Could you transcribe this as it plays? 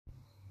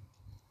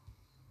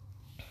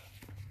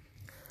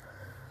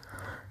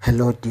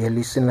Hello, dear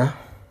listener.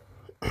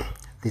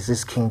 This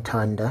is King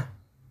Tanda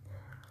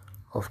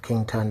of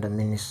King Tanda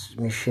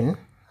Mission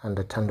and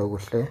the Tanda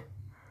Gushle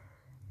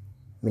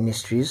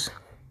Ministries.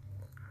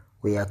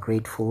 We are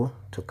grateful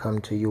to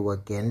come to you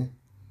again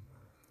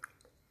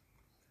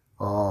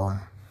to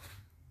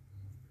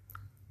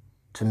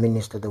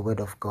minister the word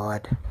of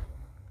God,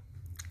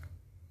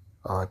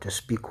 to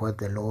speak what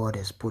the Lord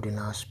has put in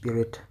our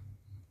spirit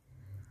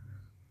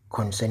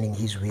concerning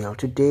His will.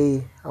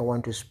 Today, I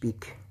want to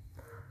speak.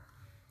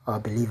 I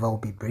believe I'll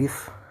be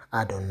brief.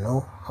 I don't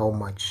know how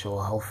much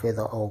or how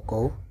further I'll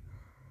go,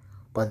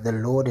 but the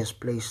Lord has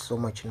placed so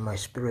much in my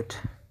spirit,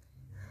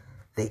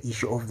 the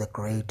issue of the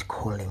great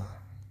calling.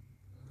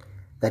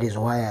 That is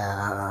why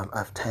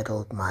I've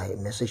titled my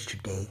message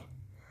today,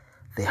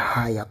 The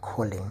Higher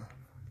Calling,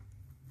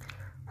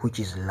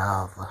 which is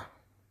love.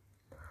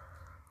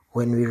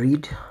 When we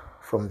read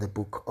from the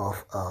book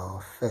of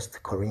 1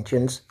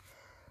 Corinthians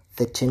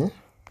 13,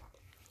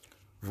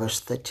 verse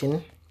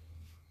 13,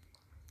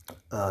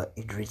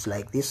 it reads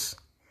like this,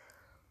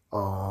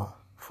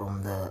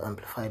 from the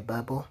Amplified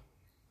Bible.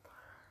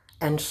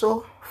 And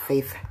so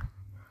faith,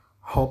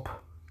 hope,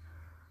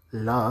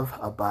 love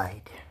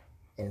abide.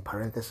 In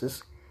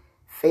parentheses,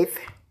 faith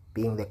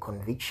being the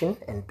conviction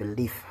and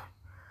belief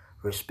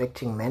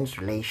respecting man's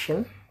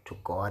relation to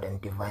God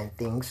and divine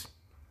things.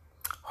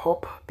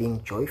 Hope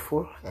being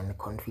joyful and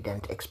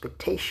confident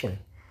expectation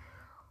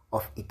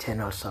of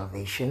eternal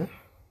salvation.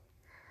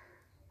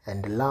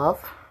 And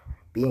love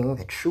being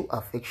the true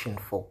affection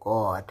for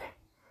God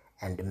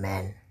and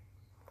man,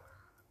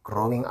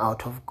 growing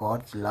out of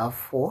God's love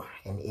for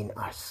and in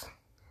us.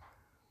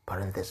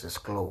 Parenthesis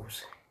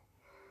close.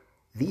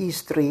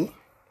 These three,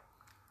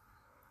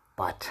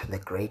 but the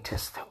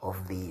greatest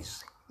of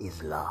these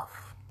is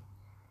love.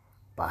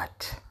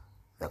 But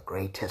the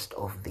greatest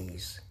of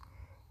these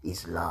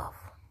is love.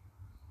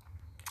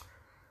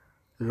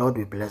 Lord,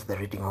 we bless the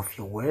reading of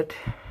your word.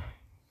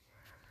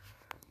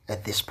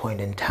 At this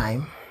point in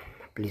time,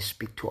 please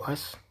speak to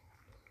us,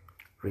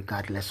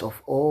 regardless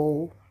of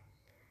all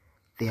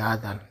the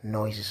other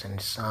noises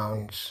and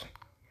sounds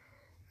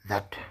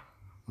that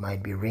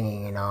might be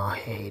ringing in our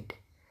head,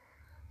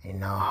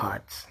 in our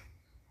hearts.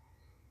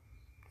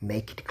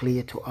 Make it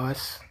clear to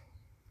us.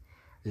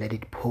 Let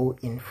it pour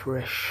in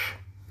fresh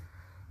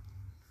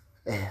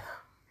air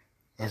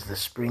as the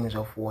springs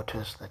of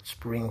waters that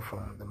spring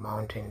from the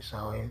mountain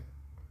Zion,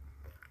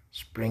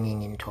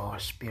 springing into our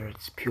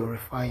spirits,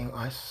 purifying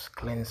us,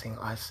 cleansing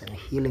us, and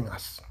healing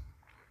us,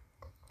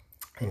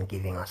 and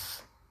giving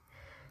us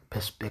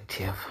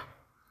perspective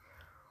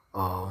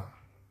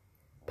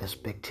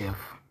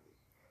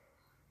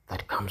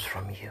that comes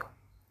from you,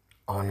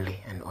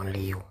 only and only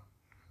you,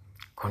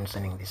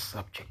 concerning this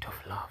subject of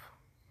love.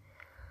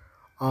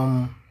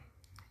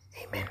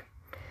 Amen.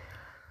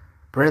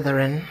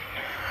 Brethren,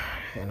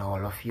 and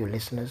all of you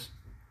listeners,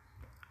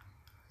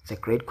 it's a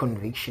great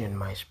conviction in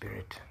my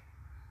spirit.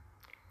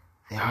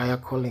 The higher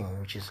calling,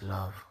 which is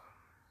love.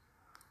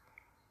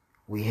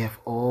 We have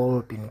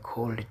all been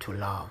called to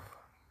love.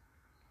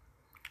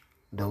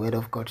 The word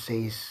of God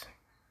says,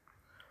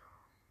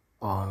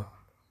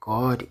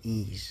 God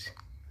is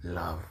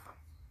love.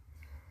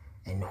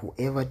 And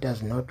whoever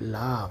does not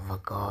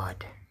love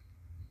God,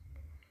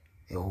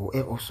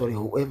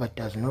 whoever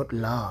does not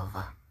love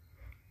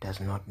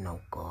does not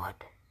know God.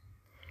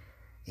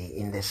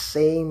 In the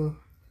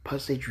same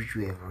passage which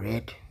we have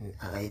read,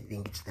 I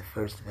think it's the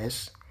first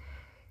verse,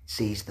 it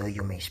says, though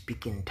you may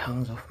speak in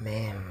tongues of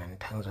men and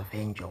tongues of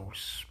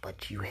angels,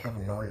 but you have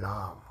no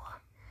love,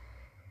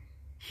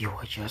 you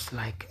are just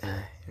like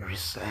a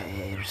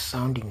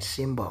resounding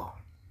cymbal.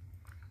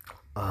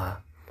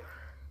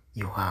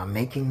 You are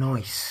making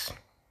noise.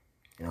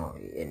 You know,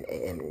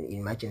 and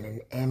imagine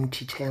an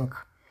empty tank.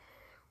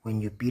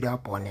 When you beat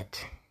up on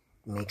it,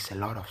 it makes a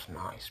lot of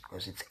noise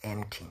because it's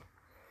empty.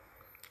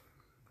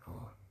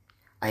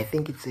 I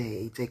think it's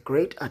a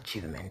great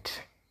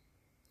achievement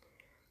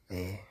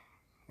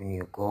when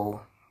you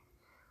go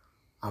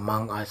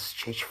among us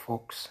church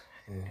folks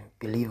and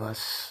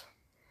believers.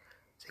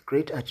 It's a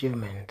great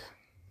achievement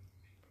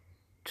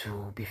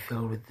to be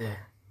filled with the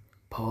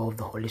power of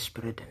the Holy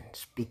Spirit and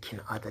speak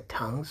in other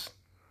tongues.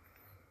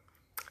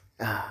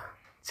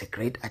 It's a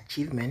great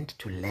achievement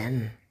to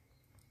learn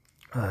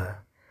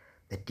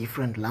the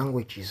different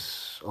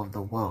languages of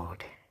the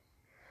world.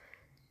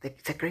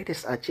 It's the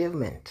greatest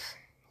achievement.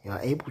 You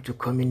are able to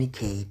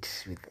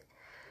communicate with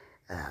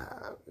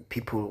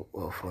people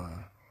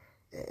from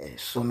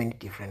so many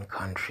different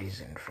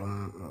countries and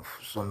from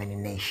so many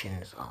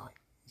nations.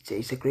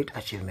 It's a great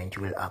achievement,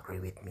 you will agree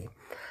with me.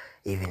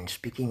 Even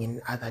speaking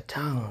in other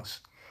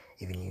tongues,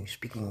 even you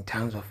speaking in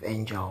tongues of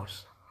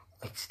angels,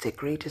 it's the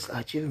greatest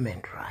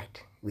achievement,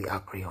 right? We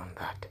agree on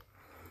that.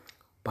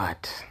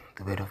 But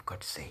the word of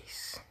God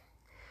says,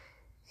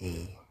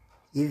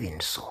 even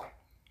so,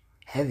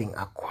 having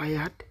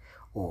acquired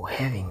or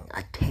having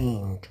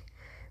attained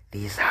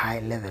this high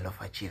level of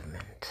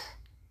achievement,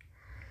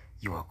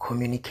 you are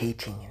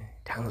communicating in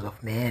tongues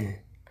of men,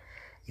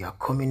 you are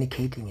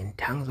communicating in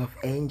tongues of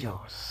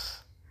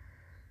angels,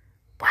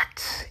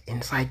 but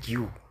inside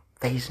you,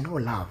 there is no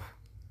love.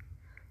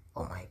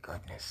 Oh my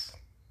goodness.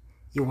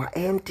 You are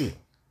empty.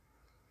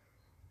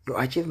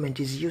 Your achievement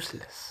is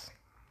useless.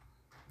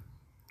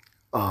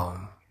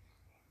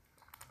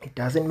 It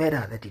doesn't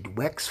matter that it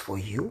works for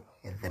you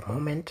at the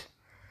moment,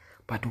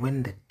 but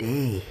when the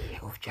day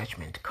of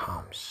judgment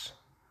comes,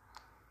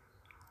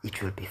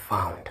 it will be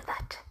found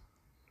that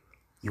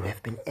you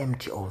have been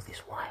empty all this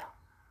while.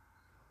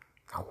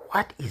 Now,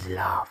 what is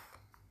love?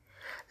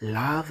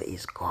 Love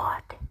is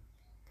God.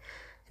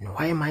 And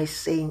why am I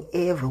saying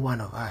every one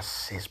of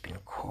us has been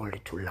called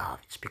to love?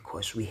 It's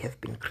because we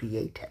have been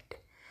created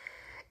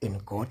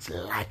in God's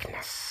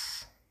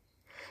likeness.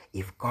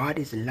 If God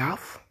is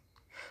love,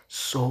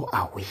 so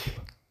are we.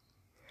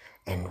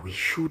 And we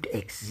should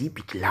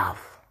exhibit love,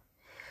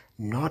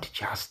 not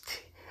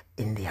just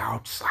in the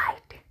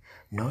outside,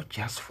 not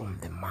just from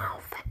the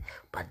mouth,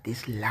 but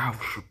this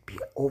love should be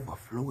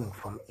overflowing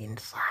from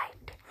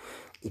inside.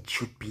 It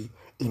should be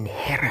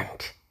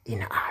inherent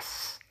in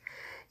us.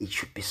 It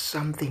should be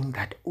something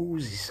that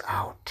oozes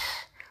out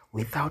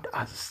without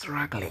us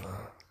struggling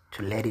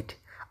to let it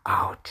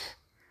out,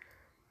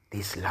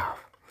 this love.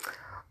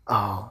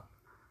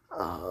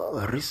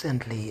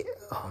 Recently,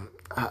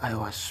 I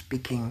was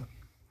speaking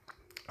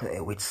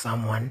with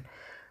someone.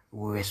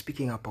 We were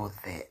speaking about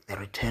the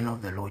return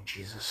of the Lord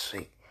Jesus,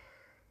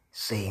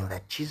 saying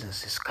that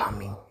Jesus is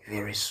coming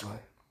very soon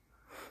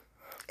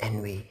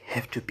and we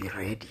have to be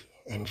ready.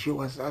 And she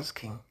was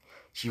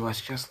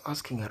just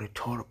asking a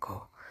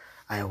rhetorical.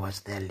 I was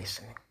there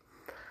listening.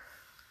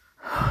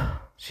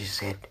 She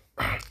said,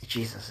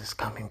 Jesus is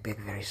coming back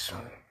very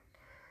soon.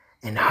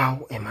 And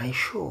how am I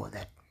sure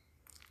that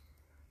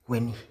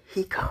when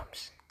he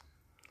comes,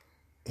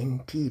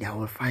 indeed I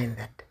will find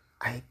that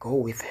I go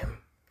with him.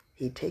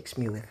 He takes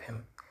me with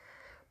him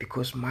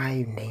because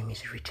my name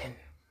is written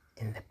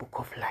in the book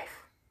of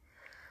life.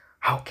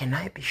 How can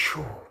I be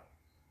sure?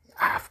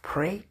 I've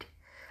prayed.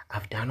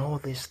 I've done all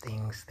these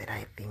things that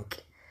I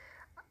think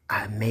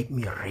make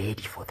me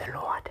ready for the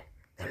Lord.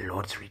 The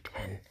Lord's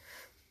return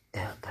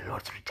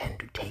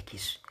to take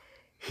his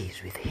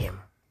with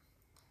him.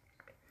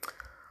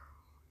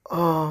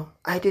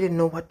 I didn't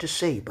know what to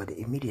say, but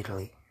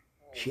immediately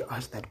she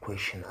asked that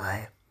question.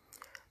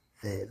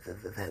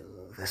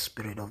 The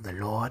Spirit of the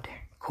Lord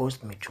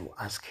caused me to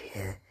ask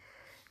her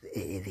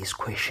this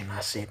question. I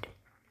said,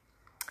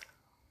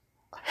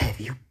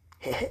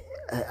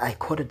 I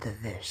quoted the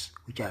verse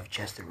which I've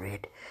just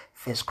read,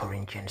 1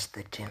 Corinthians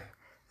 13,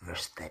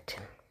 verse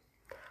 13.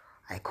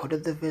 I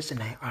quoted the verse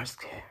and I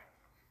asked her,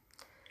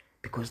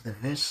 because the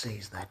verse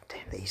says that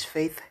there is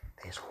faith,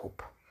 there is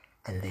hope,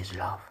 and there is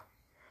love.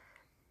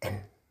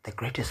 And the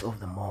greatest of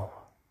them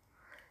all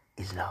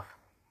is love.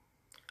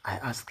 I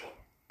asked her,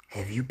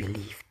 have you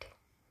believed?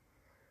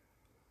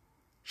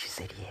 She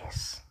said,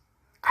 yes,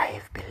 I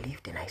have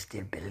believed and I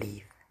still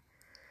believe.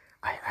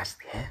 I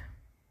asked her,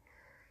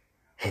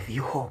 have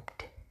you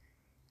hoped?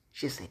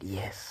 She said,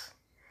 yes,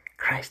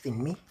 Christ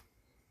in me,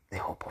 the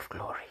hope of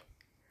glory.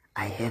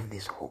 I have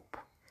this hope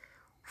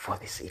for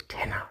this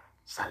eternal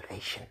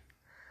salvation,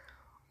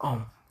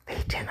 the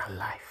eternal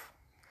life.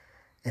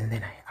 And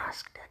then I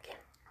asked again,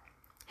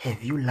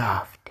 have you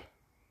loved?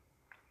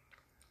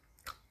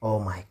 Oh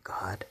my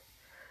God.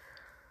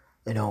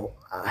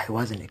 I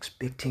wasn't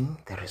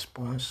expecting the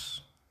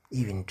response.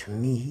 Even to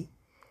me,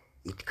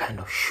 it kind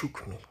of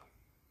shook me.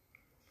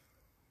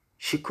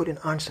 She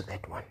couldn't answer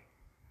that one.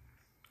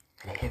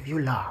 And have you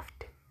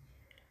loved?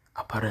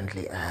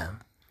 Apparently,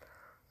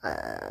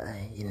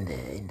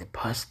 in the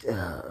past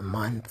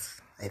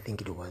month, I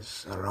think it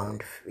was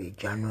around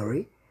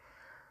January,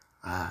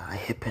 I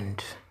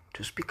happened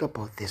to speak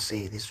about this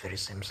very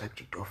same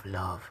subject of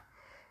love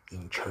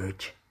in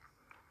church,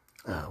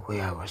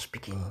 where I was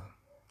speaking,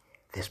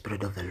 the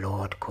Spirit of the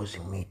Lord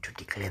causing me to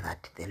declare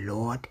that the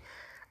Lord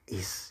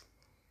is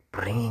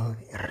bringing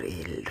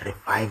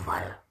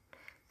revival.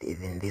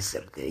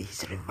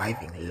 He's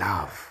reviving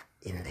love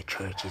in the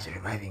church. He's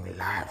reviving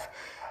love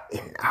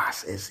in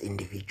us as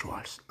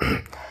individuals.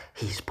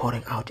 He's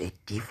pouring out a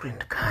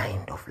different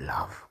kind of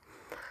love.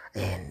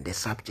 And the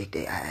subject,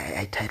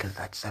 I titled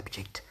that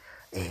subject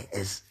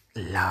as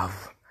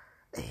Love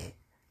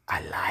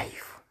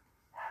Alive.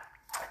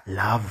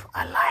 Love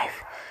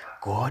alive.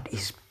 God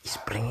is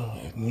bringing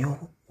a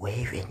new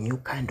wave, a new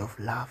kind of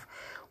love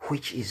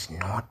which is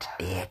not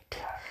dead,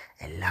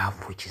 a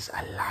love which is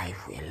alive,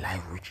 a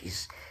love which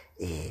is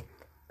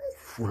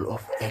full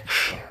of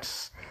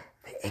actions,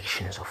 the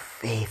actions of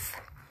faith,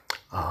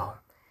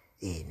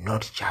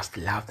 not just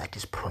love that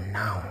is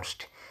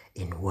pronounced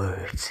in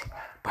words,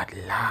 but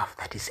love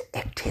that is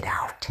acted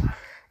out,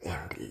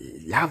 and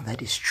love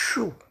that is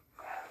true.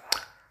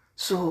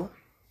 So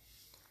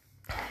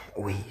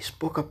we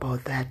spoke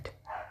about that,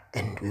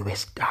 and we were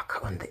stuck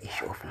on the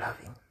issue of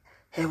loving.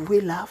 Have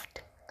we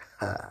loved?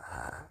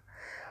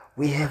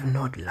 We have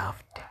not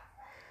loved.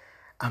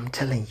 I'm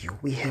telling you,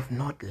 we have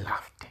not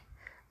loved.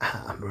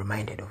 I'm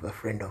reminded of a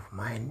friend of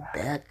mine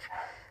back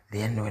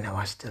then when I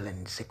was still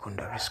in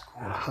secondary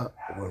school,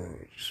 when we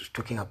were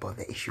talking about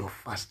the issue of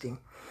fasting.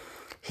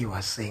 he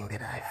was saying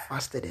that I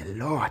fasted a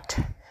lot,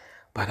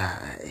 but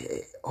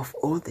of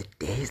all the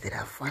days that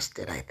I've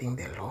fasted, I think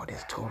the Lord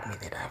has told me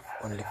that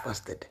I've only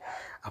fasted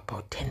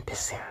about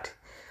 10%.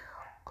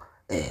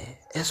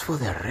 As for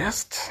the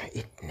rest,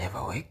 it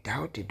never worked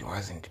out. It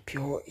wasn't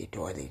pure.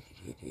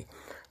 The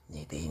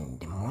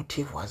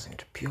motive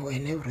wasn't pure,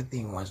 and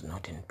everything was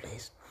not in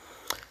place.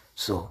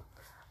 So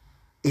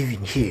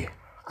even here,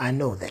 I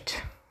know that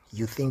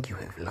you think you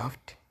have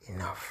loved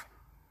enough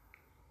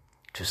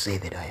to say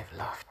that I have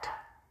loved.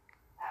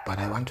 But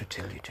I want to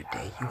tell you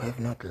today, you have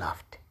not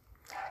loved.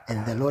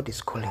 And the Lord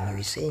is calling you.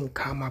 He's saying,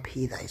 come up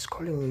hither. He's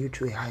calling you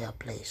to a higher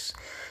place,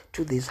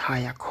 to this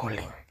higher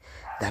calling.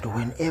 That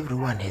when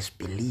everyone has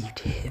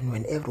believed and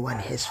when everyone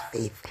has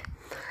faith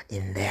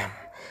in them,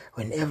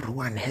 when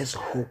everyone has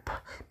hope,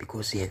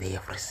 because here they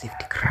have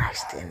received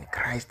Christ, and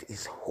Christ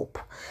is hope.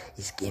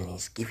 He's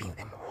giving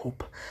them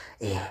hope.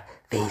 There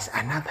is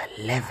another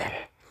level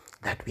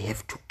that we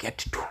have to get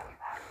to,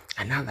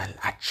 another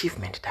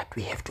achievement that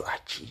we have to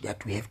achieve,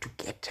 that we have to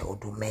get or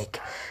to make,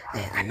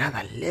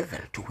 another level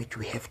to which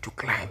we have to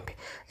climb.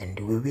 And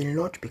we will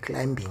not be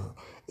climbing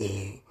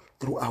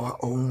through our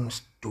own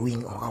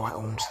doing or our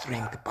own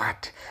strength,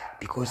 but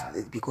because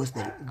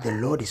the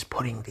Lord is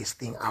pouring this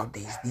thing out.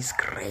 There is this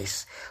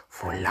grace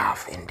for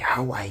love, and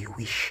how I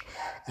wish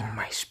in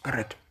my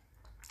spirit,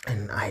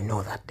 and I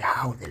know that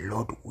how the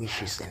Lord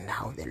wishes and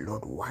how the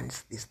Lord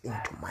wants this thing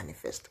to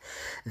manifest,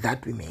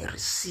 that we may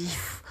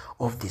receive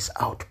of this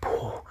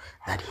outpour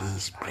that He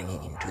is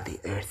bringing into the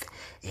earth,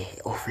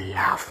 of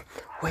love,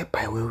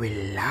 whereby we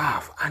will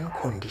love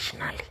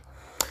unconditionally.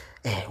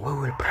 We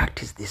will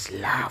practice this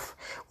love.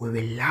 We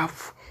will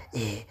love.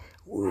 We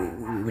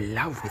will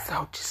love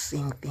without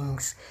seeing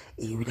things,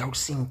 without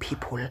seeing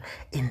people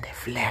in the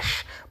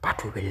flesh,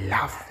 but we will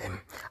love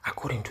them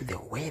according to the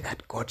way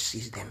that God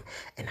sees them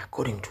and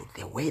according to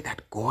the way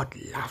that God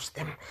loves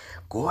them.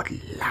 God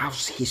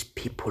loves His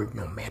people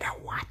no matter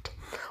what.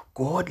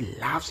 God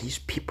loves His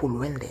people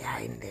when they are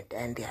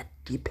in their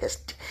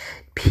deepest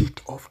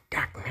pit of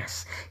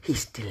darkness. He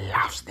still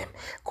loves them.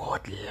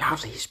 God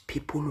loves His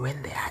people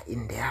when they are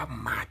in their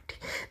mud.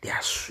 They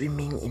are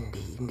swimming in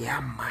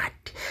their mud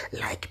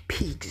like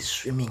pigs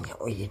swimming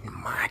in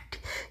mud.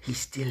 He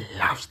still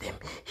loves them.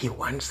 He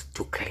wants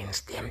to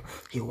cleanse them.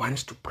 He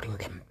wants to bring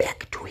them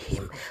back to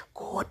Him.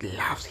 God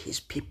loves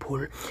His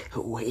people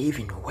who,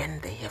 even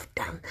when they have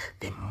done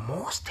the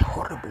most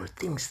horrible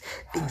things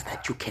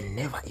that you can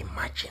never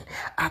imagine.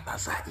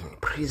 Others are in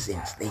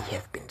prisons. They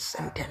have been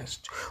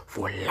sentenced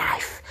for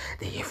life.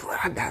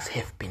 Others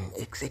have been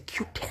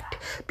executed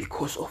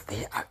because of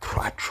their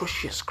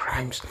atrocious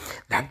crimes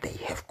that they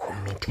have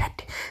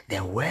committed.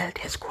 The world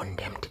has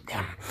condemned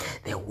them.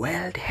 The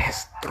world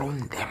has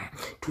thrown them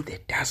to the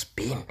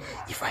dustbin,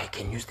 if I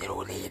can use the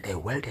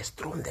world has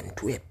thrown them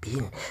to a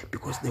bin,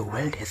 because the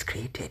world has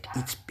created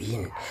its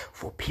bin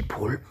for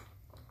people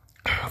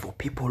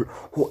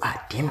who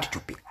are deemed to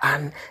be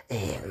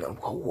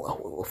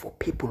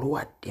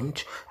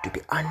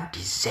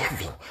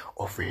undeserving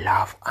of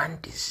love,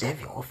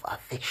 undeserving of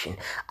affection,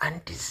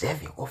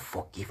 undeserving of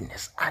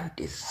forgiveness,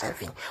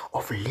 undeserving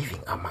of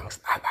living amongst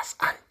others,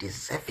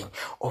 undeserving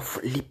of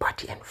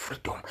liberty and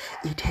freedom.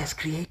 It has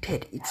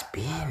created its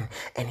bin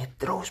and it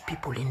throws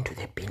people into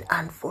the bin.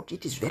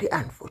 It is very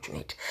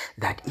unfortunate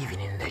that even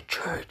in the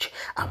church,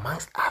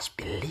 amongst us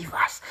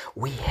believers,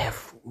 we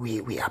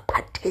are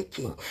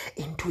partaking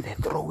into the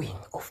throwing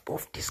of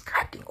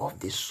discarding of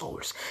these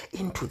souls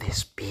into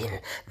this bin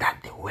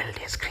that the world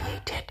has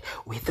created.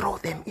 We throw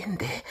them in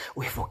there,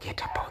 we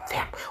forget about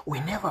them. We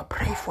never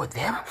pray for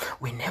them,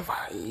 we never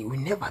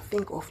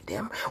think of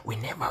them, we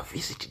never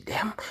visit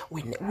them,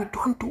 we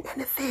don't do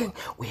anything.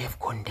 We have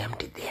condemned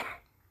them.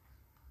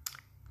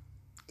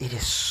 It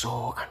is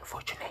so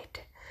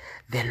unfortunate.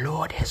 The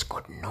Lord has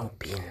got no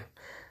bin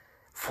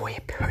for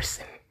a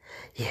person.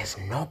 He has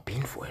no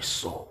bin for a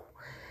soul.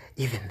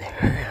 Even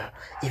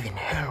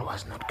hell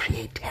was not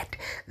created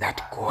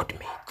that God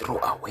may throw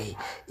away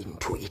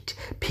into it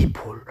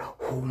people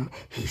whom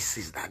He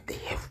sees that they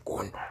have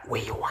gone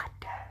wayward.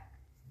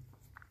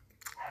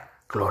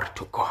 Glory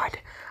to God.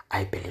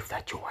 I believe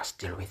that you are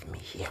still with me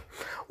here.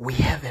 We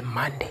have a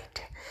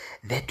mandate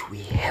that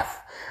we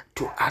have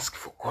to ask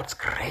for God's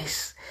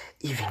grace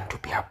even to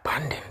be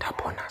abundant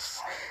upon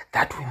us,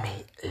 that we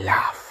may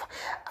love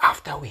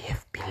after we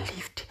have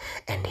believed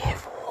and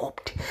have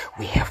hoped,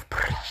 we have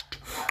preached,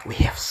 we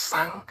have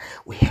sung,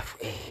 we have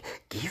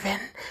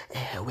given,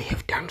 we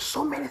have done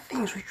so many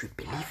things which we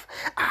believe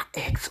are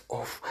acts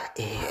of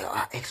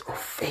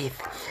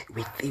faith.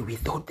 We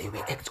thought they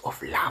were acts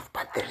of love,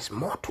 but there is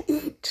more to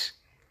it.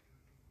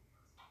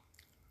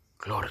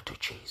 Glory to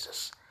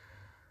Jesus.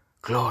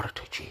 Glory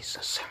to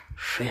Jesus.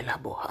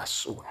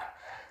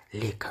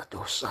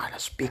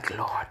 Speak,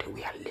 Lord,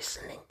 we are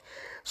listening.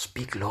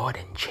 Speak, Lord,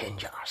 and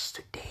change us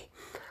today.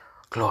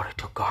 Glory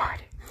to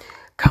God.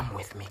 Come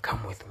with me,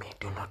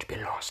 do not be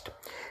lost.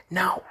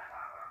 Now,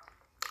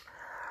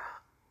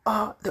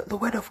 the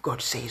word of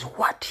God says,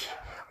 what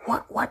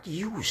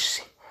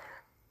use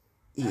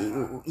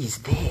is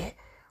there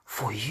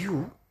for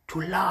you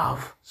to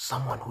love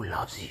someone who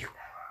loves you.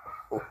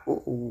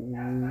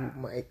 Oh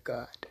my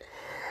God.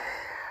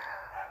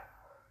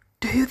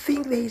 Do you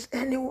think there is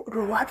any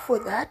reward for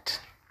that?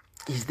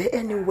 Is there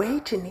any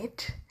weight in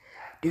it?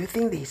 Do you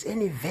think there is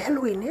any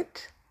value in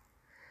it?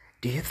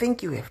 Do you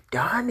think you have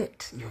done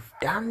it? You've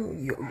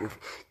done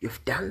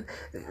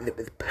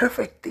the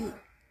perfect thing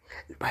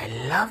by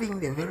loving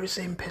the very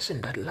same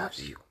person that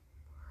loves you?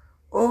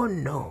 Oh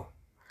no.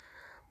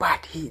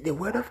 But the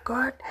Word of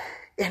God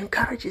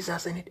encourages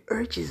us and it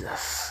urges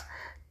us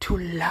to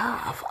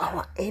love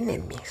our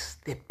enemies,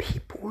 the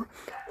people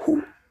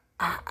who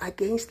are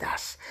against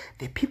us,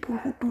 the people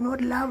who do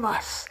not love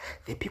us,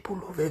 the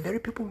very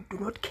people who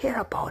do not care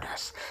about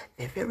us,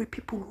 the very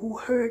people who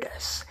hurt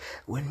us.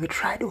 When we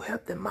try to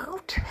help them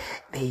out,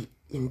 they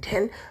in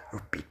turn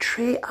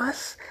betray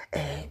us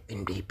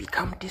and they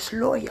become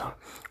disloyal.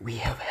 We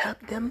have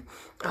helped them,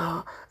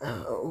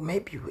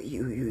 maybe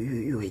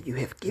you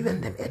have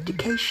given them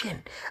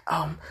education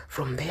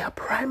from their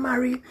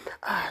primary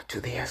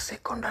to their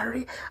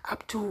secondary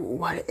up to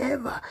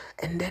whatever,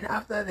 and then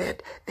after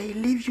that they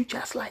leave you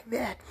just like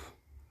that.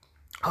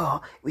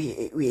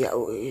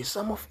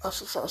 Some of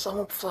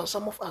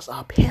us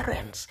are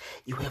parents.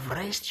 You have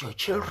raised your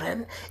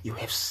children. You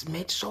have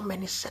made so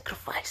many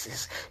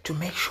sacrifices to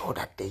make sure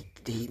that they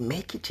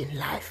make it in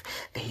life.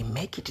 They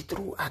make it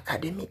through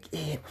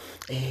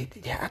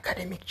their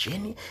academic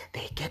journey.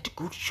 They get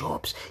good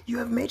jobs. You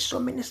have made so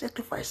many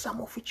sacrifices. Some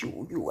of which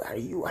you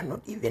are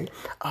not even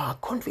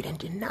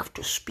confident enough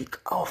to speak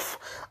of.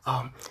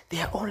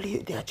 They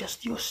are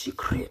just your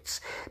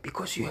secrets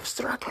because you have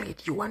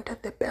struggled. You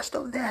wanted the best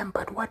of them,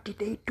 but what did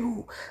they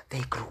do?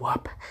 They grew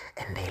up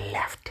and they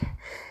left.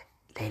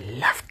 They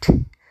left.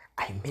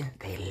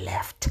 They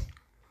left.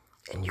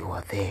 And you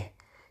are there.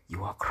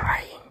 You are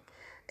crying.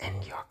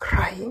 And you are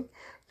crying.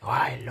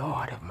 Why,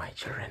 Lord, have my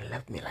children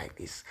left me like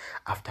this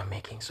after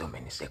making so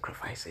many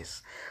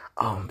sacrifices?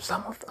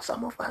 Some of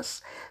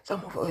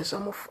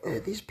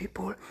these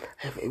people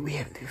we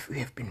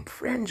have been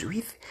friends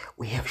with.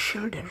 We have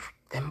shielded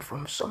them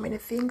from so many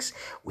things.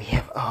 We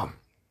have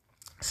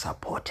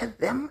supported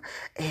them,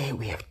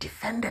 we have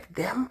defended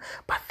them,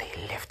 but they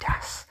left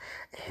us.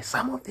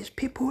 Some of these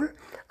people,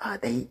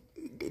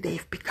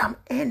 they've become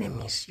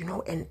enemies.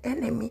 An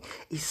enemy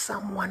is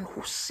someone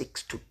who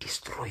seeks to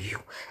destroy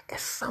you, as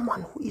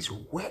someone who is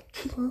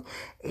working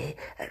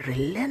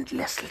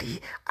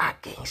relentlessly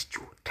against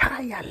you,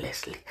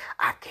 tirelessly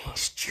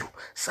against you,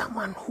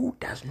 someone who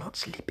does not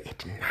sleep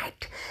at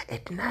night.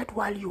 At night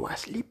while you are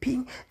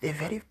sleeping, the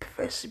very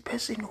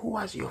person who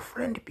was your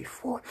friend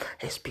before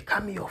has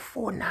become your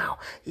foe now.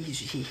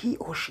 He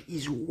or she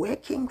is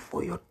working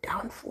for your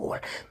downfall,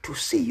 to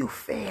see you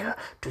fail,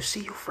 to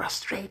see you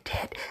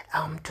frustrated,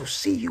 to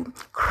see you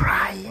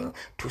crying,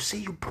 to see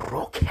you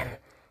broken.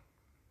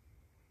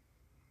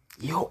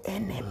 Your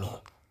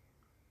enemy,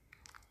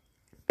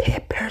 a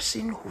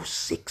person who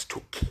seeks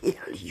to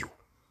kill you.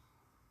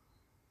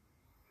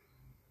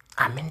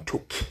 To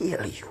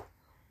kill you.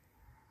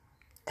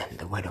 And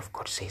the Word of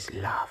God says,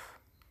 love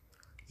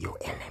your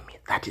enemy.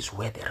 That is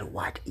where the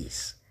reward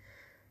is.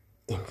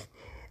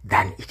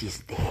 Then it is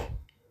there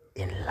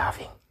in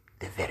loving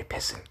the very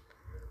person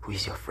who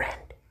is your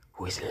friend,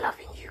 who is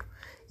loving you.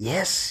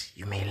 Yes,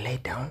 you may lay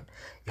down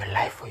your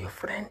life for your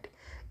friend.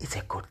 It's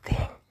a good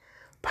thing.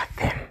 But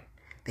then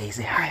there is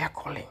a higher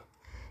calling.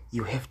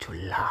 You have to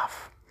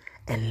love.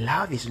 And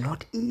love is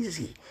not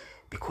easy,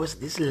 because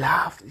this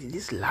love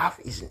is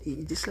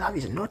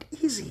not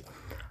easy.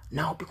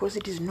 Now, because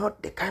it is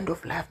not the kind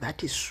of love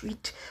that is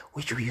sweet,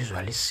 which we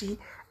usually see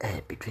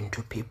between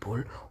two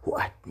people who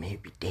are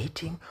maybe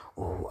dating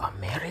or who are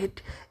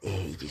married.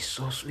 It is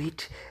so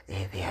sweet.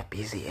 They are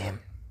busy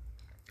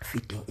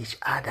feeding each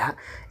other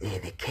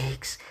the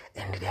cakes,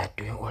 and they are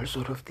doing all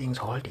sort of things,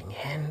 holding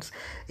hands,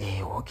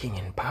 walking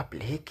in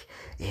public,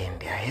 and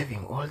they are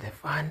having all the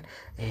fun.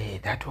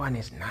 That one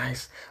is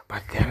nice.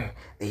 But then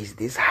there is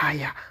this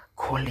higher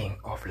calling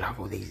of love,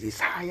 or there is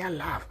this higher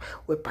love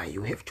whereby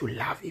you have to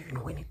love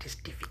even when it is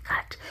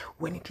difficult,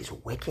 when it is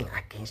working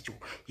against you.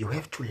 You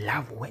have to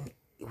love when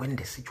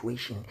the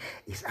situation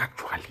is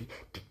actually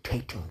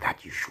dictating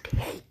that you should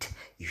hate,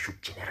 you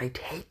should generate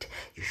hate,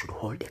 you should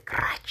hold a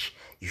grudge,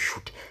 you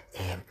should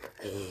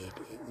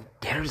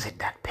deride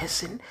that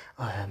person,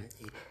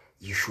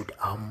 you should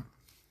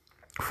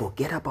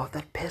forget about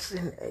that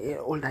person,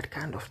 all that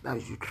kind of stuff.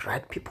 You should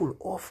write people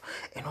off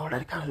and all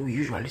that kind of. We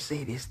usually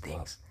say these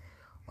things.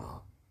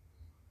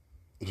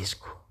 It is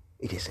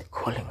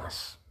calling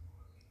us.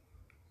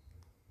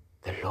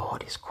 The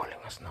Lord is calling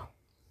us now.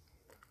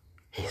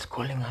 He is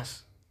calling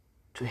us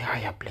to a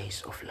higher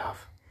place of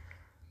love.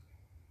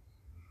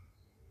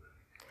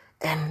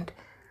 And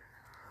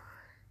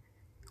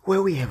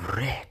where we have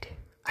read,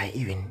 I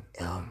even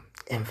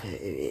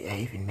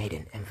made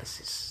an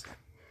emphasis.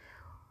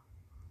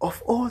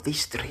 Of all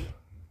these three,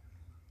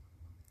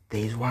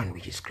 there is one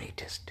which is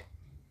greatest.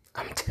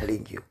 I'm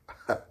telling you,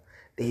 there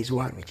is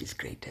one which is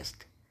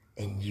greatest,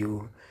 and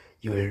you'll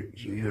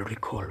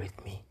recall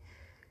with me.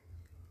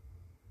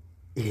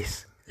 It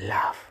is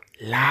love.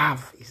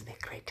 Love is the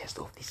greatest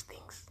of these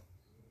things.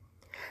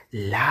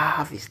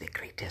 Love is the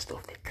greatest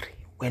of the three.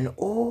 When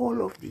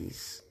all of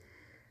these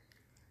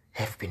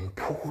have been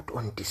put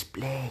on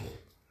display,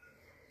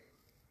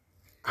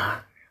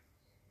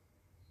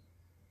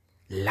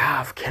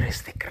 love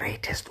carries the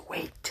greatest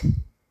weight.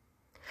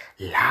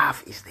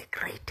 Love is the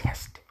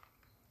greatest.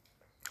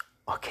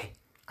 Okay,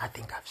 I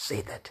think I've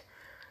said that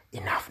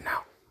enough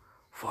now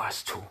for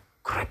us to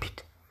grab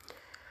it.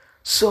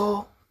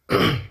 So,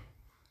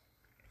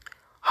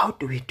 how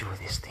do we do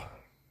this thing?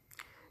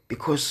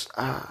 Because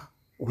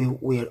we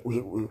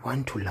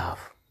want to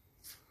love.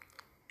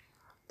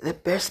 The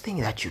best thing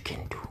that you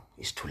can do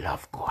is to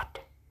love God.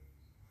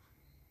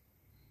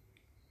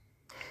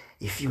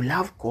 If you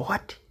love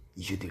God,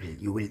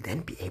 you will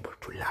then be able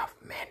to love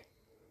men.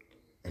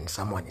 And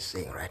someone is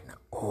saying right now,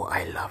 oh,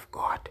 I love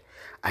God.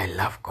 I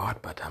love God,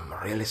 but I'm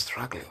really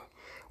struggling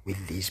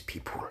with these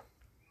people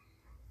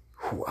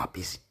who are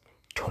busy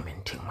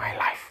tormenting my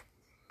life.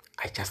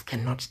 I just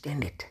cannot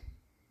stand it.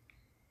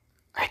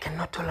 I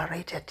cannot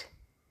tolerate it.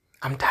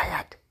 I'm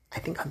tired. I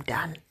think I'm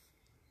done.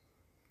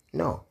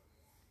 No.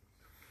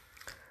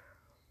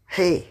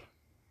 Hey,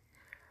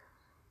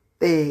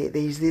 there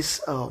is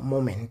this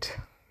moment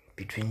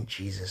between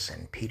Jesus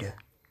and Peter.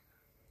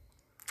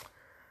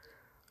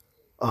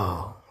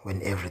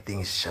 When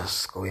everything is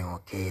just going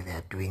okay,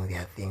 they're doing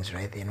their things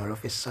right there, and all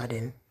of a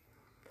sudden,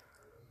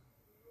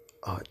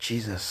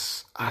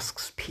 Jesus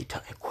asks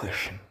Peter a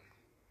question.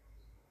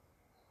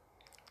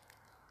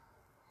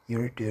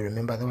 Do you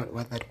remember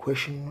what that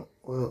question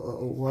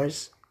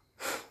was?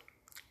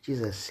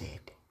 Jesus said,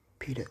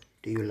 Peter,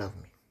 do you love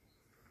me?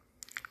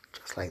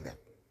 Just like that.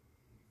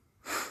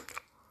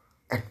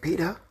 And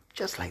Peter,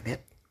 just like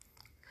that.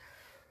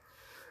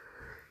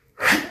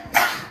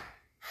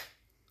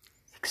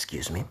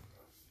 Excuse me.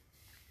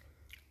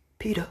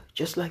 Peter,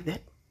 just like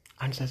that,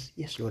 answers,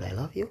 yes, Lord, I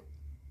love you.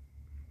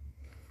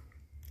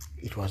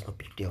 It was no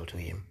big deal to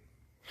him.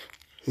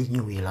 He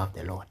knew he loved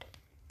the Lord.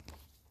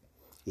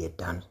 He had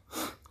done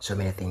so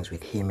many things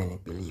with him, and he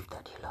believed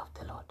that he loved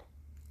the Lord.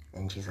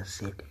 And Jesus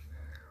said,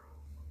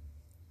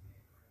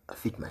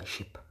 feed my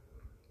sheep.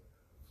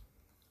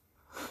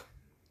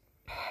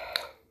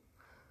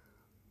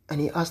 And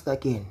he asked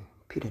again,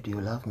 Peter, do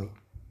you love me?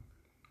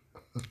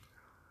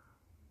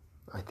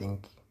 I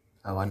think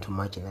I want to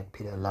imagine that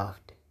Peter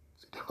laughed.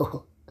 He said,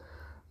 oh,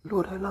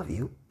 Lord, I love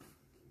you.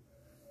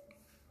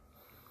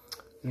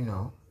 You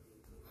know.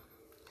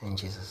 And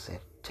Jesus said,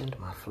 tend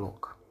my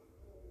flock.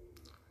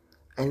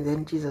 And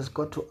then Jesus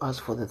got to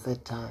ask for the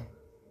third time.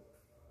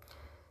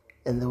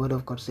 And the word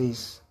of God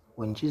says,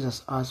 when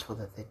Jesus asked for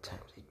the third time,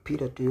 said,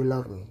 Peter, do you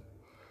love me?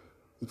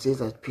 It says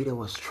that Peter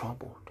was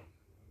troubled.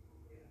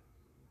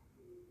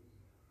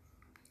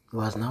 He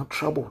was now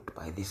troubled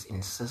by this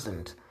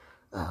incessant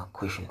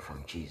question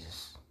from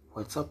Jesus.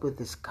 What's up with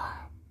this guy?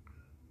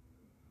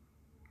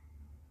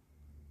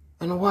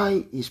 And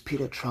why is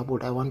Peter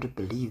troubled? I want to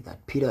believe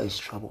that Peter is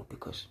troubled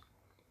because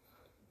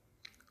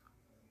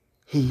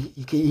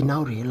he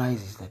now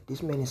realizes that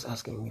this man is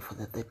asking me for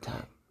the third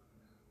time.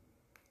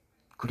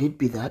 Could it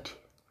be that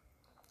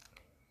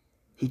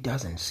he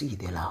doesn't see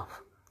the love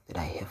that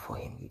I have for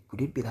him?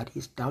 Could it be that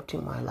he's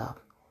doubting my love?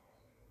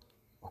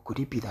 Or could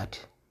it be that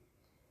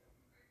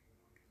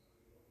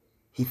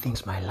he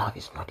thinks my love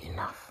is not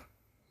enough?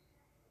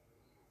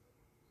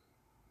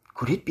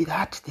 Could it be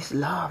that this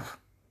love,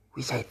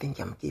 which I think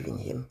I'm giving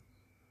him,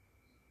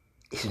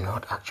 is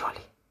not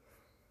actually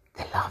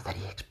the love that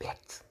he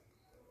expects?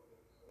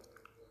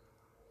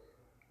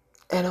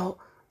 And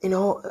in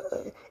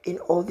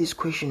all these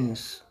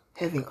questions,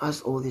 having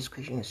asked all these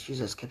questions,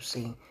 Jesus kept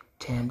saying,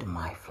 tend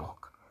my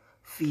flock,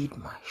 feed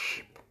my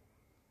sheep.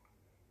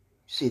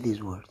 See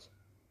these words.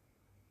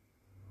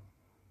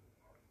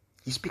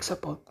 He speaks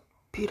about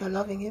Peter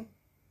loving him,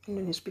 and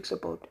then he speaks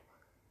about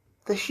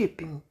the sheep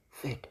being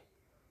fed,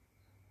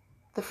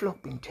 the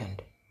flock being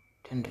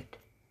tended.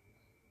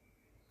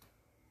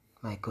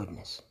 My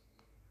goodness.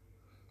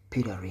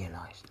 Peter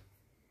realized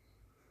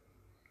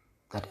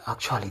that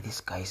actually this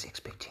guy is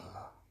expecting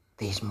more.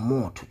 There is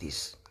more to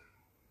this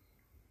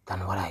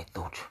than what I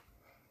thought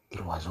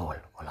it was all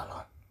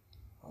along.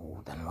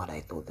 Oh, than what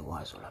I thought there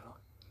was all along.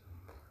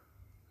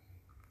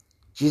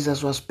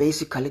 Jesus was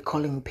basically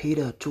calling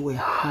Peter to a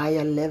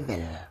higher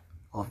level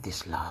of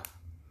this love.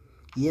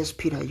 Yes,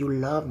 Peter, you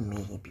love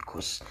me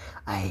because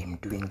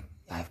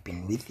I've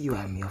been with you,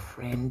 I'm your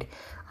friend,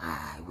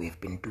 we've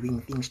been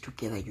doing things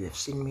together, you have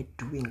seen me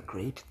doing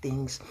great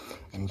things,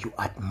 and you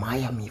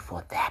admire me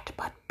for that.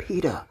 But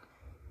Peter,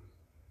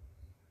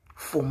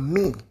 for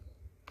me,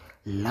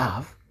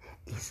 love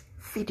is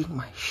feeding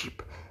my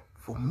sheep.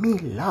 For me,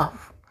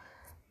 love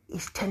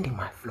is tending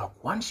my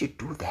flock. Once you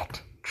do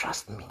that,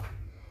 trust me,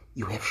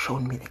 you have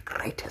shown me the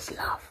greatest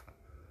love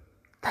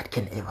that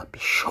can ever be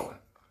shown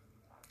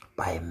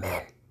by a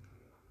man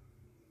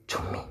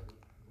to me.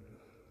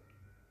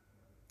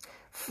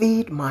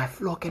 Feed my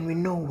flock. And we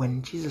know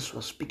when Jesus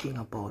was speaking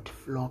about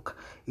flock,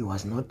 he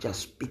was not just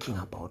speaking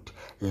about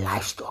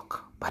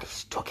livestock, but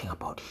he's talking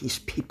about his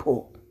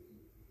people.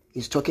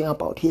 He's talking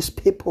about his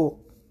people.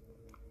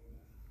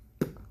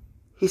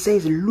 He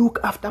says, look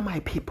after my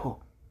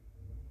people.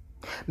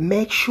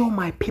 Make sure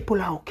my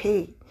people are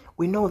okay.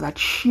 We know that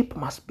sheep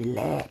must be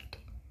led.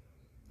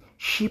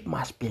 Sheep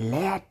must be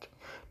led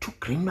to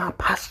green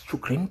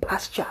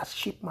pastures.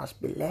 Sheep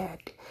must be led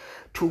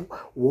to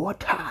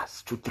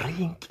waters to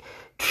drink.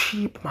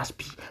 Sheep must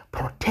be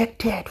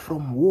protected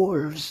from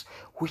wolves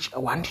which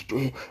want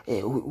to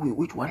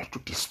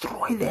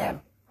destroy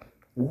them.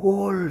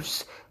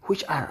 Wolves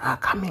which are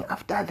coming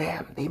after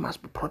them, they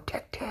must be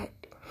protected.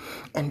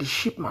 And the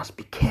sheep must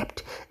be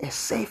kept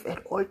safe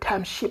at all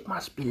times. Sheep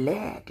must be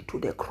led to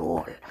the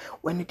kraal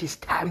when it is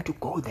time to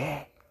go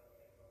there.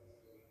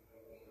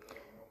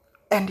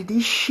 And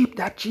these sheep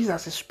that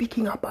Jesus is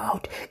speaking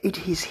about,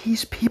 it is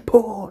his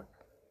people.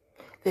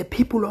 The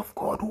people of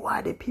God. Who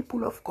are the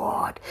people of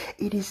God?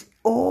 It is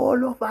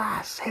all of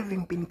us,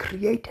 having been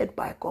created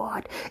by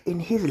God in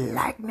his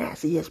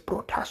likeness. He has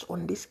brought us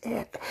on this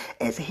earth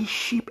as his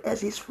sheep, as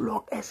his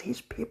flock, as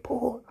his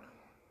people,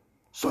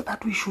 so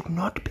that we should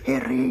not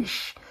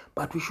perish,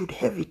 but we should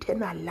have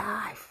eternal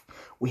life.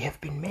 We have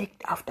been made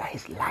after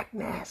his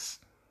likeness.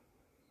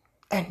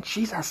 And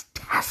Jesus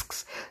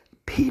tasks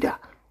Peter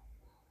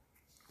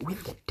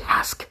with the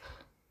task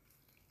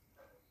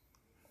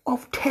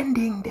of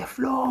tending the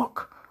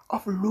flock,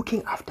 of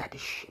looking after the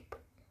sheep.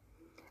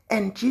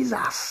 And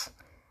Jesus,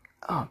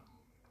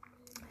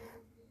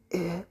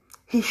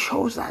 he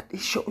shows that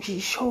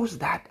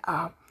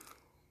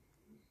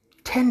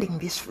tending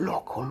this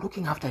flock or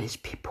looking after his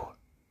people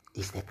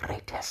is the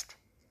greatest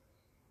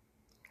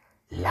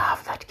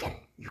love that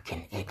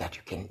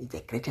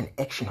the greatest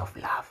action of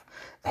love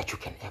that you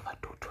can ever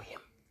do to him.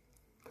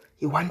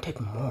 He wanted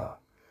more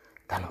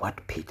than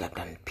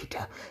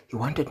Peter. He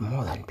wanted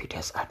more than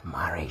Peter's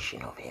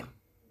admiration of him.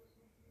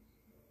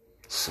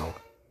 So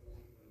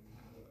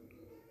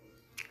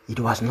it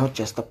was not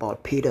just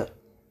about Peter.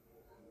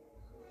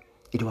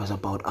 It was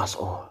about us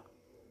all.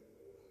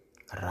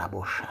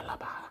 Rabo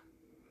Shalabaha.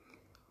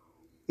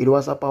 It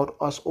was about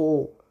us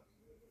all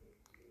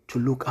to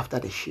look after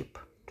the sheep,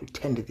 to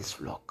tend this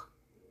flock.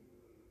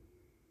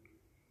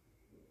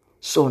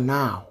 So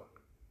now,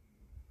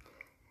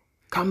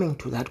 coming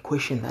to that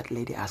question that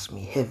lady asked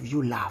me, have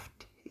you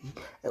laughed?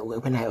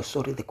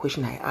 The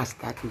question I asked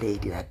that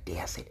lady that day,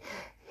 I said,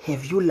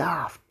 have you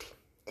laughed?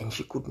 And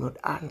she could not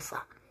answer.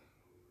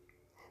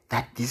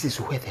 That this is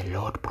where the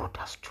Lord brought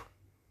us to.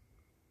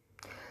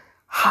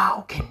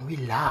 How can we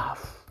love?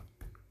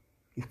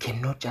 You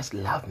cannot just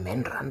love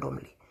men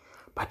randomly,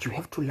 but you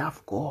have to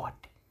love God.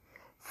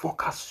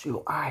 Fix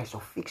your eyes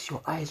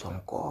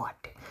on God,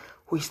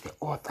 who is the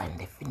author and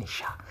the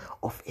finisher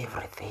of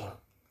everything.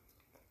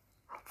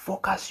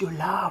 Focus your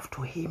love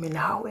to him. And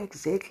how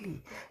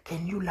exactly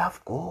can you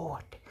love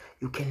God?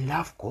 You can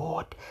love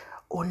God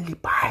only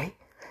by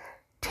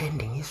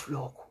tending his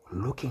flock,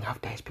 looking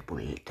after his people.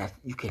 That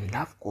you can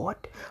love God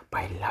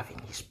by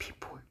loving his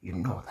people. You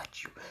know that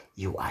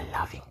you are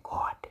loving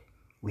God.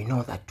 We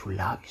know that to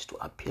love is to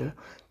appeal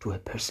to a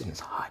person's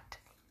heart.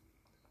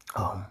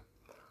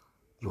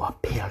 You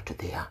appeal to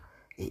their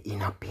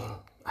inner being.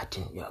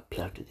 You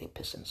appeal to the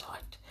person's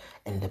heart.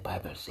 And the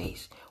Bible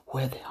says,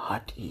 where the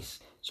heart is,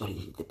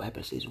 the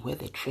Bible says, where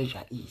the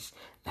treasure is,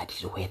 that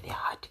is where the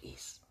heart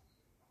is.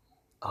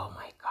 Oh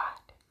my God.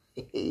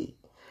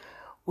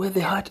 Where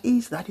the heart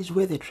is, that is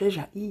where the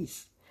treasure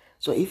is.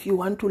 So if you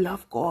want to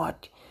love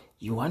God,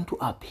 you want to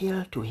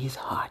appeal to his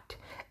heart.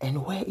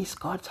 And where is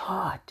God's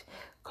heart?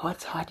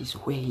 God's heart is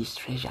where his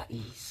treasure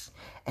is.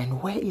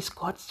 And where is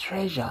God's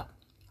treasure?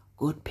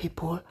 Good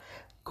people,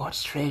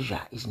 God's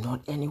treasure is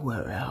not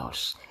anywhere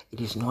else.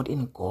 It is not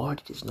in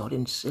gold, it is not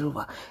in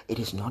silver, it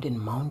is not in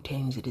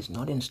mountains, it is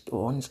not in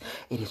stones,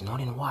 it is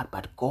not in what?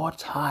 But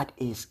God's heart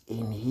is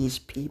in his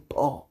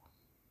people.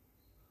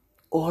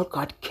 All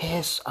God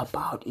cares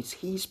about is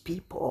his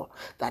people.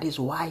 That is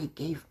why he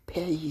gave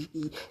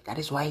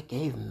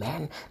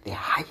man the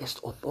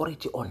highest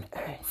authority on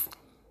earth.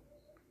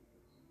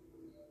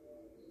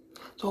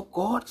 So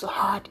God's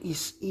heart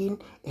is in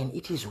and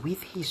it is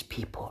with his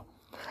people.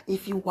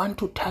 If you want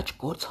to touch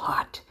God's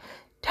heart,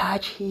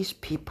 touch his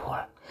people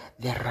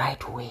the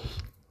right way.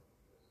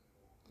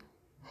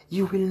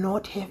 You will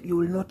not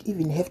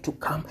even have to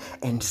come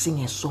and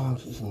sing a song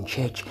in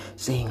church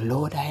saying,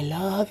 Lord, I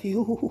love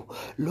you.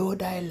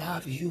 Lord, I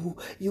love you.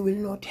 You will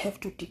not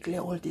have to declare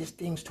all these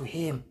things to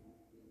him.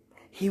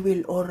 He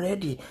will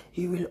already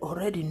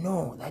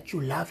know that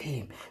you love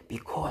him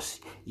because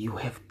you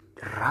have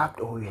rubbed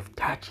or you have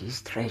touched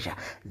his treasure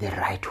the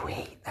right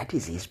way. That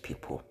is his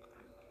people.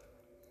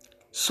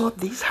 So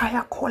this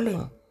higher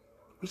calling,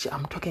 which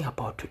I'm talking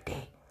about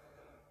today,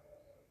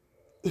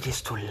 it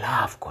is to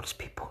love God's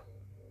people.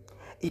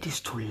 It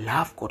is to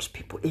love God's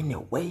people in a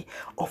way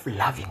of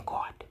loving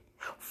God.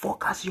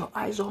 Focus your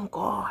eyes on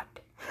God,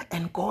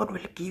 and God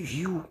will give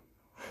you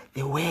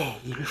the way.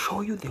 He will show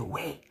you the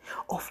way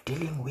of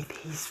dealing with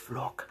his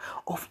flock,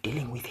 of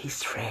dealing with his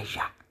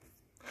treasure.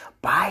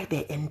 Buy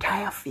the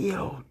entire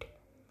field,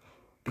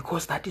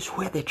 because that is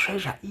where the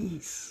treasure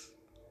is.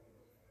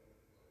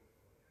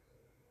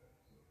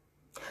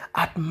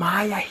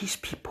 Admire his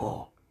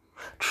people.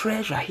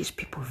 treasure his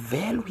people,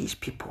 value his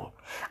people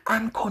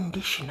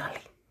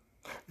unconditionally.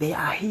 They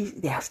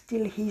are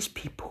still his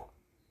people.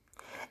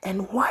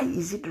 And why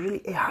is it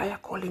really a higher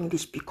calling?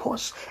 This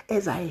because,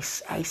 as I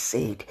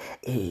said,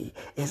 in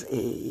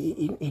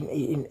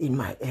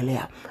my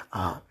earlier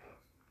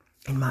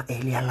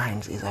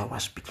lines as I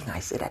was speaking, I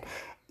said that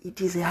it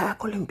is a higher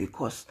calling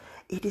because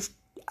it is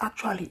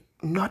actually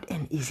not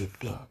an easy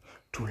thing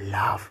to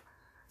love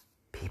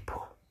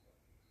people,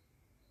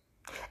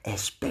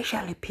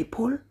 especially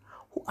people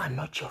who are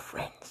not your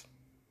friends.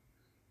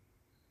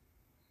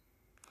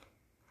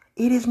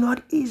 It is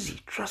not easy,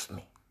 trust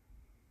me.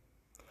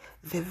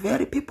 The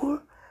very people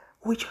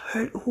who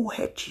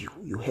hurt you,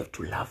 you have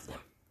to love them.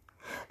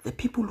 The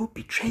people who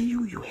betray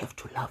you, you have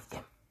to love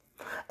them.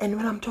 And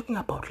when I'm talking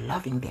about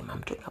loving them,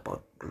 I'm talking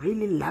about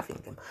really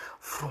loving them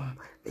from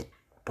the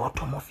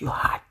bottom of your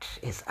heart,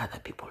 as other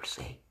people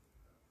say.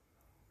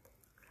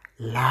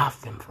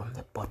 Love them from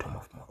the bottom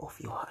of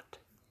your heart.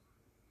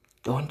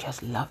 Don't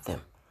just love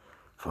them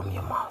from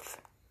your mouth.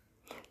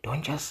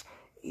 Don't just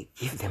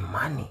give them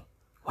money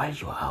while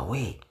you are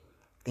away,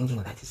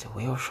 thinking that it's a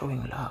way of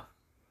showing love.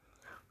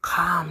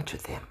 Come to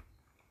them.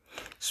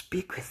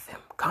 Speak with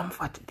them.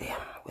 Comfort them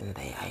when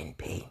they are in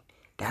pain.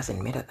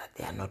 Doesn't matter that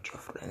they are not your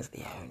friends,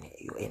 they are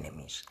your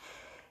enemies.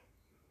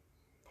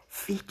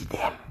 Feed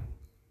them.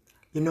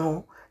 You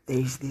know, there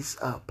is this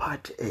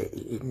part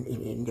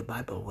in the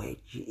Bible where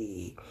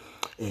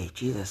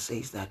Jesus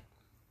says that,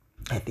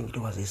 I think it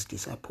was his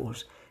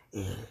disciples,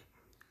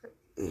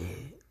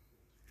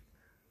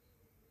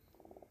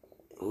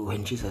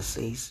 when Jesus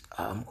says,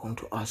 I'm going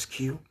to ask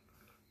you,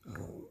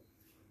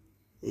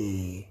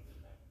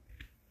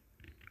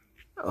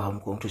 I'm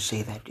going to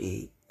say that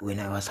when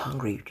I was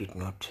hungry, you did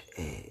not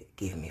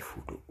give me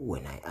food.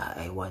 When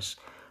I was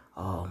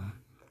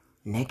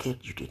naked,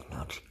 you did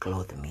not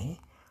clothe me.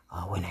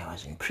 When I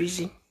was in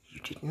prison, you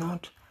did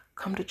not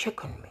come to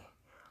check on me.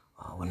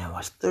 When I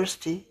was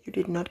thirsty, you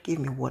did not give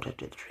me water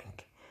to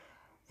drink.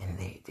 And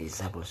the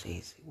disciple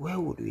says, where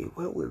would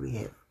we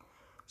have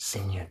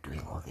seen you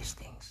doing all these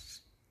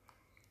things?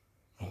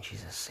 And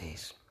Jesus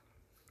says,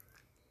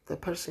 the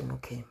person who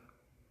came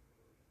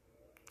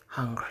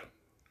hungry,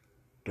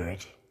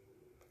 dirty,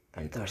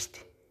 and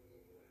thirsty,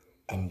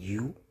 and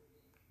you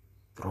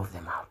drove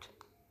them out.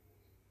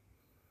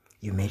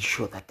 You made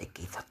sure that the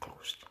gates are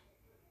closed.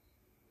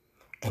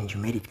 And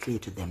you made it clear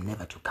to them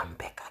never to come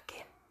back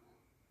again.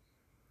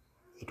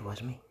 It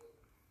was me.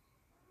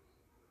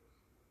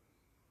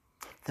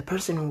 The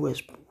person who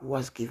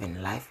was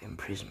given life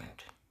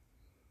imprisonment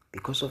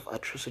because of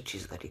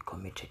atrocities that he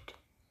committed,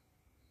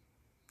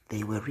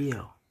 they were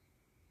real.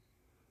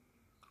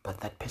 But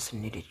that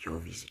person needed your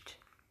visit.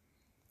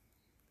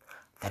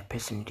 That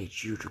person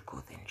needed you to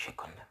go there and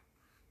check on them.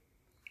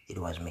 It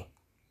was me.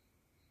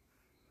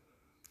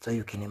 So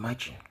you can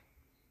imagine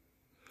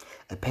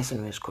a person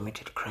who has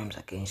committed crimes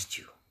against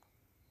you,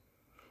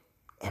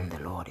 and the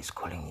Lord is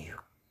calling you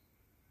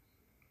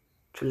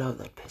to love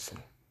that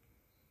person.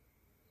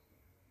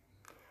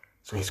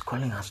 So he's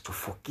calling us to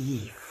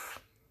forgive.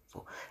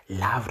 So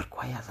love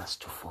requires us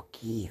to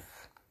forgive,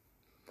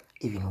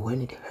 even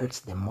when it hurts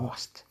the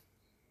most.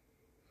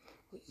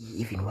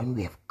 Even when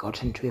we have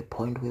gotten to a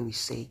point where we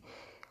say,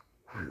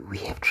 we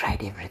have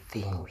tried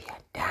everything, we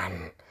are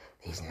done,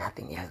 there is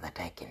nothing else that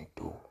I can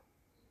do.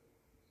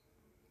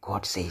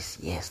 God says,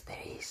 yes, there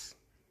is.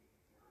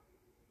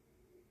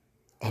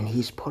 And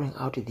he's pouring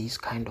out this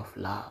kind of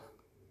love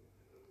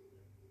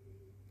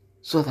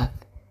so that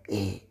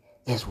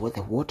as where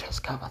the waters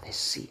cover the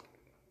sea,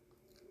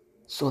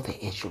 so the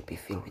earth should be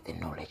filled with the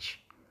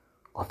knowledge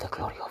of the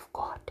glory of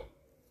God.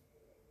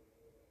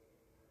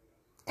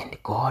 And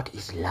God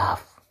is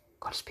love,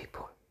 God's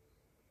people.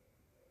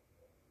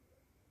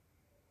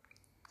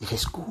 It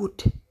is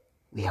good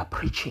we are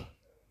preaching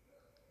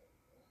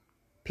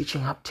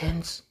up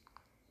tents,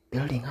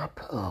 building up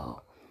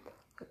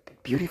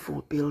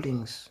beautiful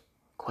buildings,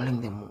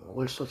 calling them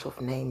all sorts of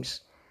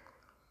names,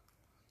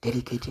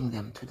 dedicating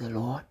them to the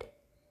Lord,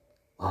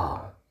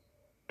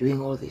 doing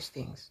all these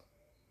things.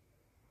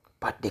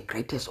 But the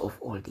greatest of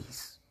all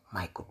these,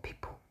 my good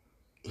people,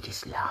 it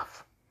is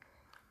love.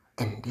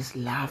 And this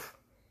love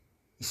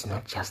is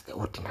not just the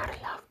ordinary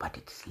love, but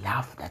it is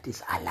love that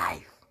is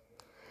alive.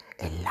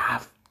 A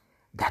love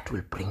that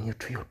will bring you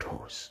to your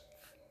toes.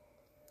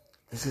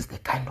 This is the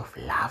kind of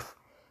love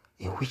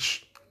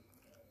which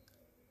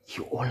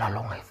you all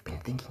along have been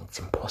thinking it's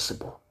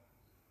impossible.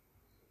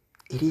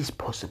 It is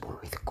possible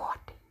with God.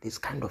 This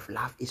kind of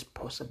love is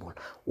possible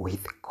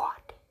with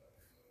God.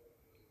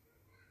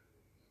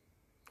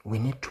 We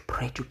need to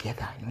pray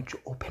together. We need to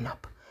open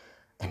up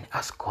and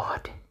ask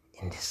God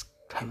in this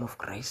time of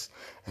grace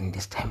and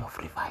this time of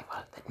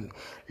revival that,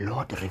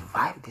 Lord,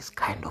 revive this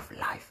kind of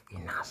life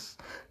in us,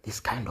 this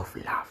kind of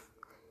love.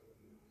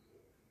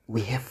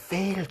 We have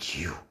failed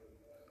you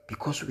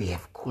because we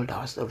have called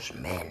ourselves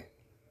men,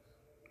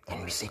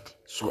 and we said,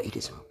 so it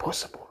is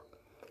impossible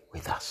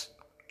with us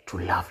to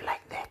love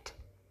like that.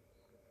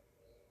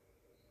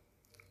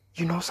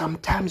 You know,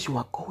 sometimes you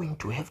are going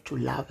to have to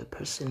love a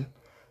person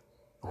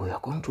We are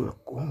going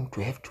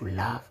to have to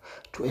love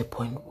to a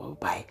point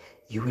whereby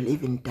you will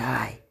even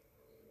die.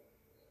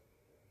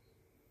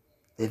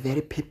 The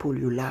very people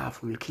you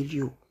love will kill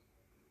you.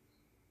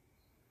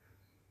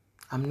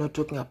 I'm not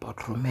talking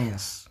about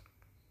romance.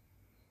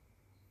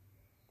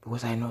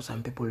 Because I know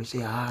some people will say,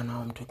 now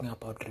I'm talking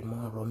about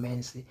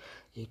romance,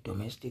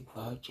 domestic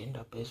violence,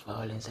 gender-based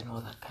violence and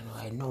all that kind of.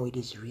 I know it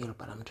is real,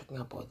 but I'm talking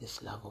about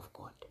this love of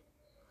God,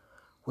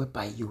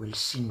 whereby you will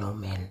see no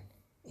man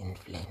in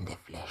the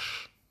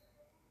flesh.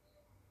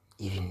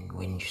 Even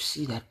when you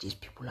see that these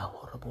people are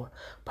horrible,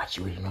 but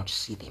you will not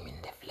see them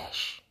in the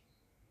flesh.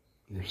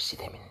 You will see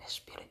them in the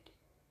spirit.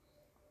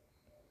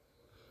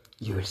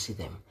 You will see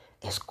them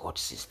as God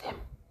sees them.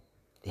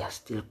 They are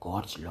still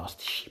God's lost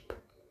sheep,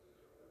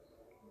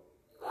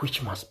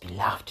 which must be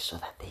loved so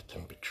that they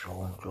can be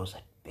drawn closer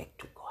back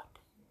to God.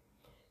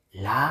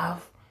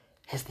 Love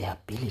has the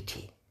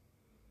ability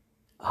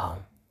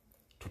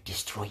to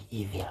destroy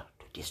evil,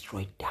 to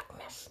destroy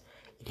darkness.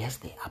 It has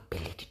the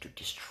ability to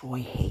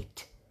destroy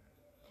hate.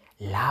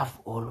 Love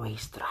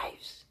always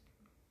thrives.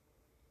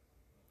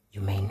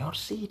 You may not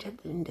see it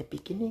in the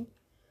beginning,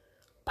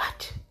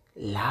 but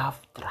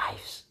love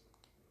thrives.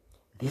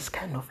 This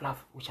kind of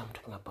love which I'm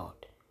talking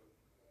about,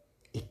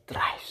 it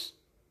thrives.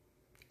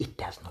 It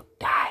does not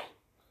die.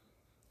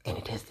 And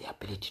it has the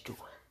ability to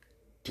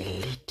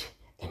delete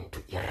and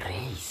to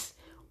erase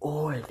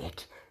all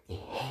that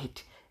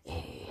hate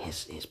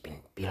has been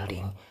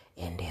building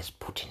and has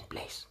put in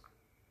place.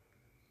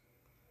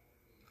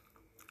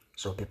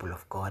 So people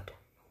of God,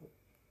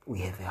 we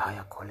have a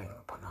higher calling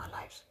upon our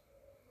lives.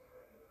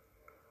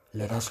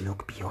 Let us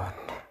look beyond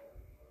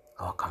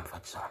our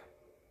comfort zone.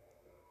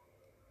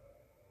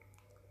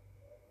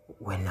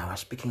 When I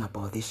was speaking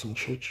about this in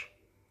church,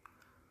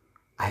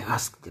 I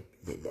asked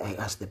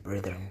the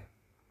brethren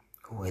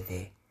who were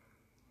there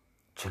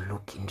to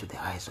look into the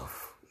eyes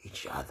of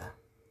each other,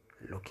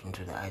 look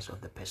into the eyes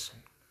of the person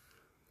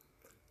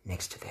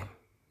next to them.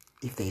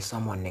 If there is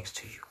someone next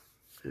to you,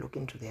 look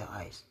into their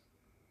eyes.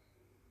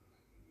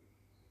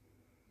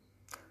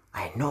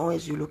 I know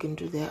as you look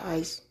into their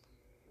eyes,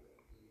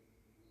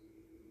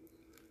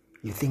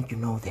 you think you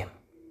know them.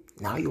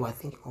 Now you are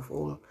thinking of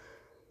all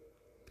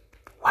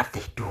what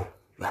they do.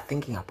 You are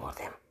thinking about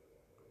them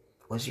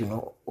because you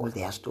know all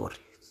their stories.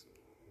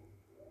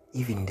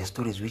 Even the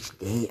stories which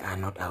they are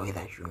not aware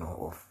that you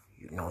know of,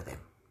 you know them.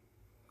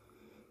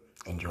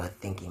 And you are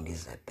thinking,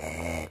 this is a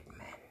bad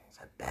man, it's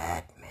a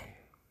bad man.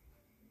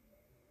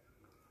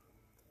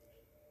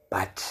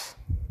 But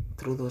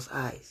through those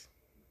eyes,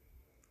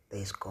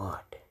 there is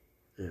God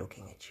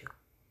looking at you.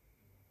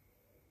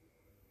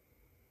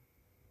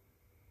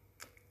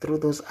 Through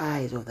those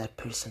eyes of that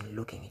person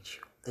looking at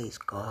you, there is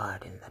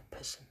God in that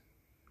person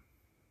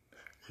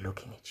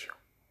looking at you,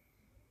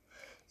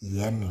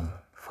 yearning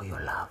for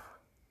your love.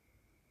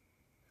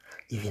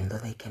 Even though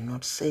they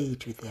cannot say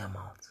it with their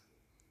mouths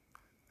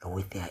or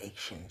with their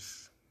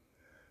actions,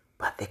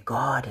 but the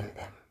God in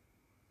them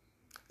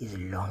is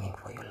longing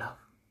for your love.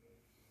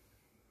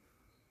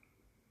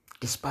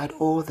 Despite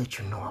all that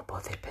you know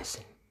about that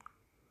person,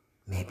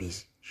 maybe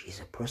she's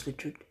a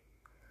prostitute,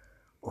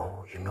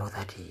 or you know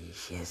that he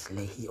has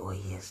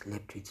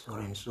slept with so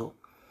and so.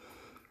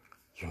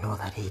 You know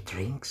that he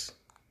drinks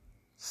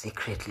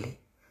secretly,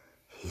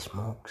 he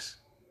smokes.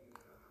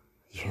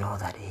 You know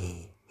that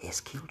he has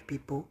killed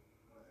people,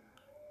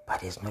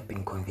 but has not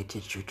been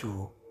convicted due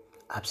to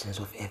absence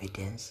of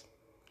evidence.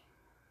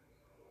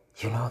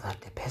 You know that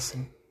the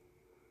person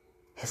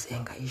has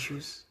anger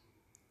issues.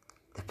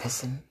 The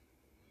person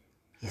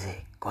is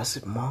a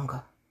gossip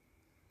monger.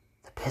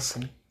 The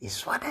person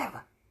is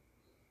whatever.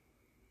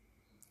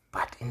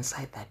 But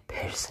inside that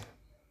person,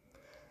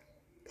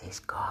 there is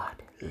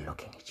God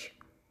looking at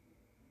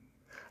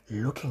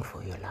you, looking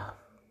for your love.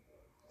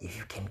 If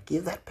you can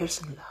give that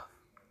person love,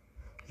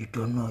 you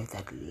don't know if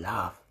that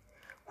love,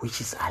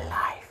 which is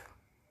alive,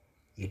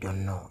 you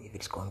don't know if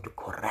it's going to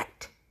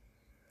correct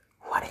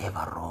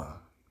whatever wrong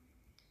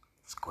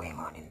is going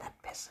on in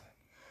that person.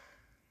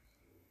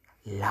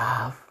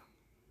 Love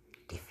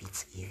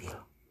defeats evil,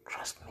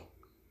 trust me.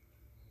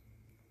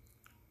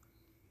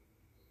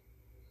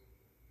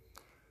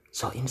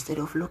 So instead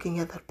of looking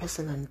at that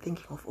person and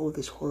thinking of all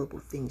these horrible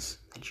things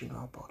that you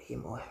know about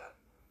him or her,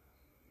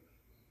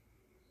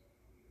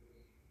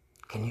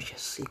 can you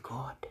just see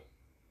God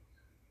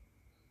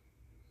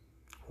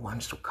who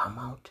wants to come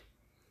out,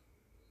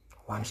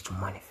 wants to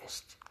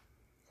manifest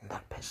in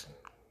that person?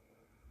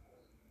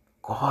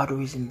 God who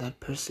is in that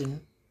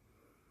person,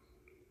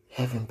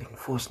 having been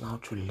forced now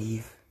to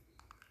live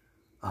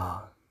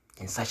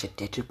in such a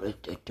dirty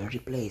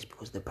place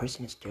because the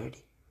person is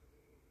dirty.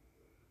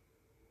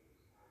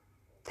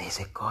 There's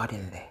a God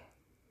in there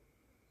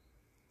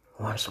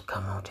who wants to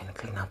come out and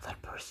clean up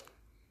that person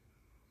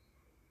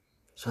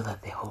so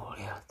that the whole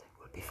earth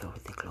will be filled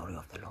with the glory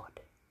of the Lord.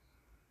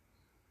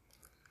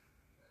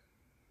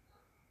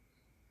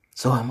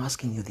 So I'm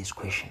asking you this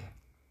question.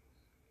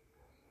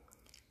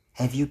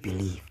 Have you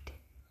believed?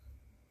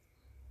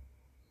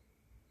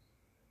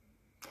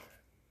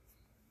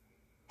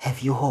 Have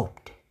you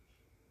hoped?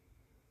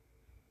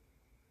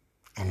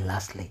 And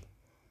lastly,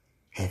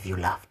 have you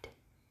loved?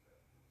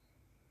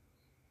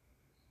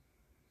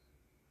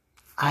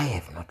 I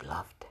have not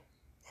loved,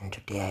 and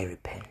today I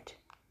repent.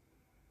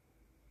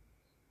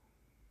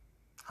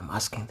 I'm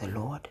asking the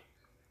Lord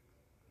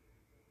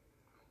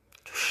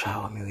to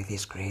shower me with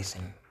His grace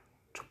and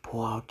to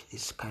pour out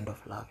this kind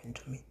of love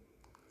into me,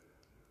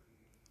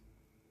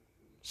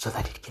 so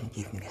that it can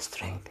give me the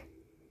strength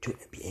to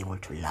be able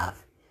to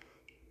love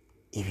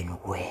even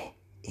where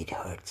it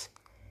hurts,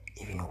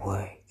 even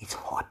where it's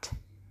hot.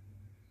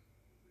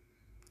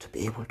 To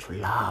be able to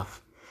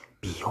love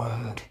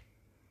beyond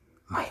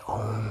my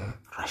own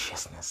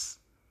righteousness.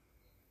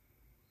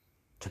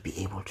 To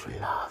be able to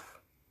love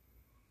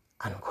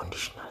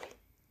unconditionally.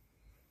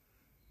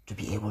 To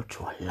be able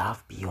to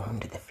love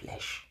beyond the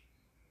flesh.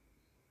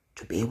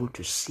 To be able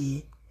to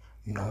see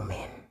no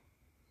man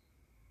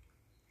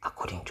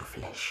according to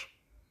flesh.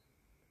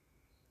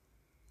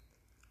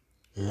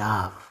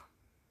 Love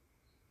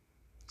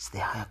is the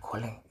higher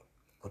calling,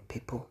 good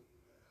people.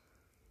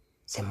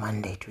 It's a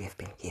mandate we have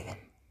been given.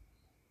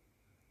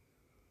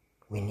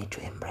 We need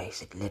to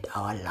embrace it. Let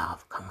our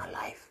love come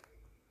alive.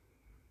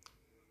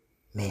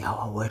 May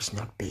our words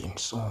not be in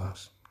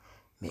songs.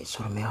 May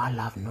our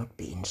love not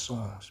be in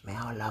songs. May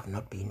our love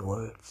not be in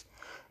words.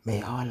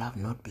 May our love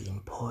not be in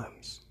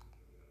poems.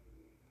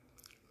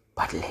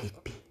 But let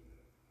it be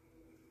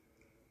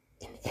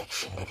in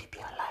action. Let it be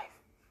alive.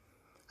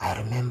 I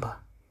remember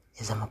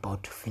as I'm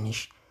about to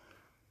finish,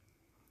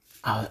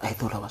 I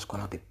thought I was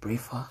going to be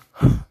briefer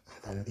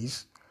than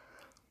this,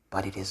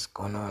 but it has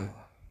gone on.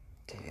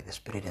 The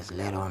Spirit has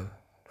led on.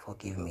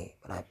 Forgive me,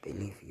 but I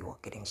believe you are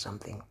getting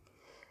something.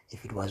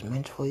 If it was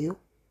meant for you,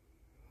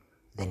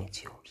 then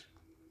it's yours.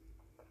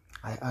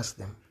 I asked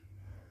them,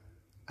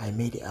 I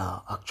made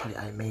a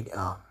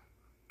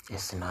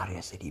scenario.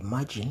 I said,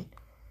 imagine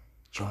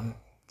John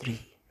 3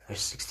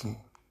 verse 16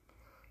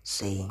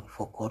 saying,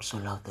 for God so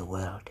loved the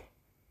world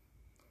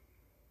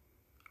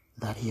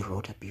that He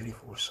wrote a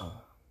beautiful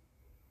song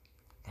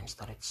and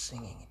started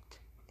singing it,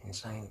 and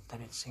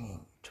started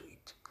singing to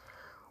it.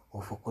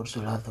 Or for God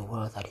so loved the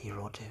world that He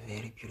wrote a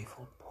very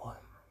beautiful poem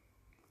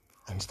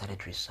and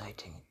started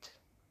reciting it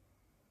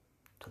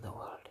to the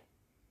world.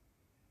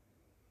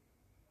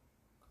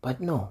 But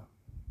no,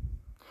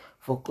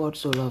 for God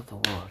so loved the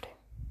world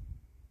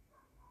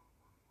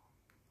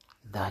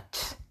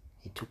that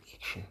He took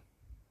action,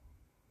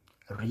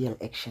 a real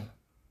action.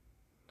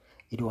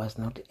 It was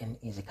not an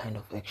easy kind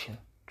of action.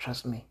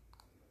 Trust me,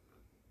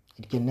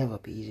 it can never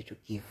be easy to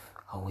give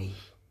away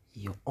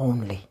your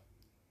only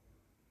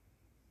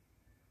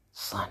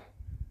son,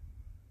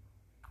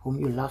 whom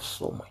you love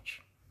so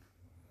much.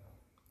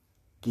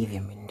 Give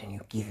him, and then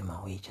you give him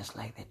away just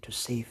like that to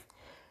save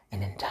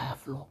an entire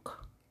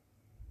flock.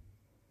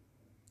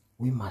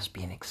 We must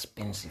be an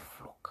expensive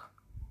flock.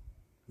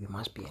 We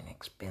must be an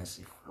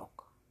expensive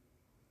flock.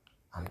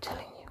 I'm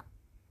telling you.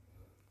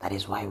 That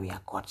is why we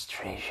are God's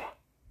treasure.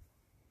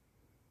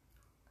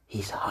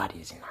 His heart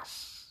is in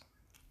us.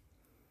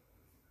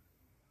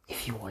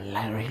 If you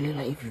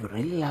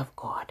really love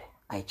God,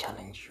 I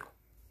challenge you.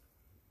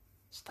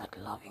 Start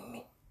loving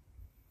me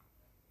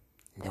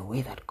in the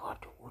way that God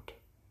would.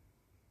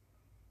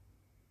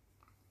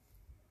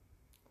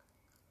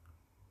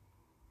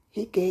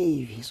 He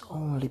gave His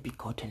only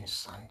begotten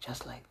Son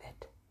just like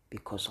that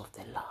because of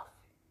the love.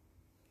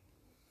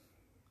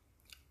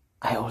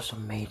 I also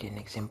made an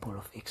example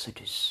of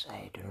Exodus.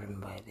 I don't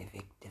remember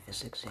the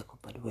verse exactly,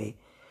 but where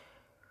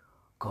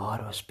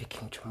God was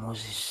speaking to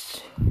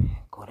Moses.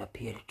 God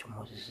appeared to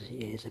Moses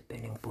as a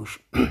burning bush.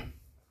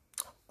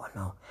 Oh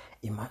no,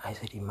 I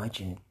said,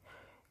 imagine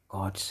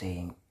God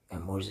saying,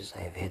 Moses,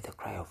 I have heard the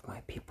cry of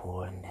my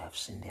people and I have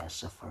seen their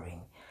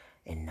suffering,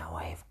 and now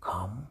I have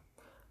come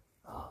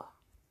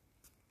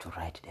to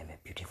write them a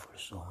beautiful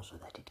song so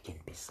that it can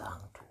be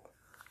sung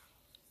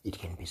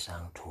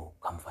to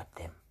comfort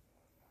them.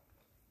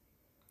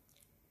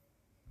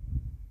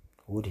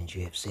 Wouldn't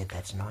you have said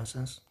that's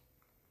nonsense?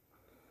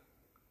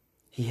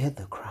 He heard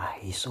the cry,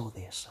 He saw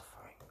their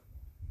suffering.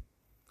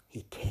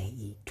 He came,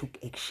 He took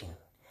action.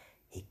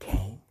 He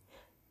came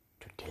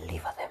to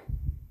deliver them.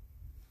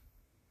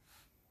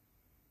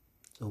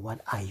 So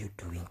what are you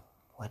doing?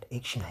 What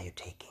action are you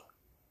taking?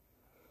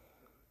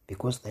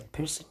 Because that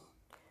person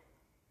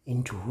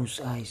into whose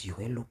eyes you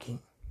were looking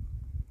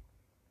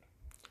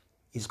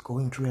is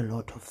going through a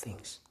lot of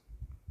things.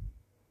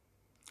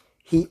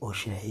 He or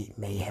she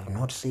may have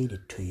not said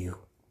it to you,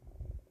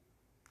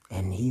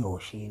 and he or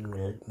she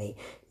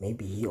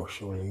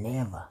will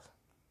never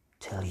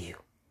tell you.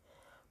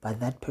 But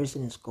that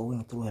person is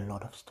going through a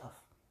lot of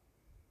stuff.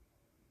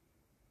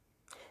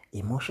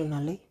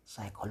 Emotionally,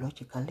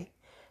 psychologically,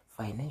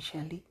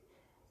 financially,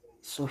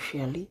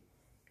 socially,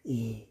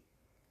 in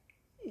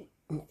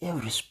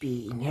every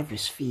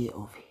sphere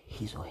of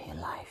his or her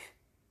life.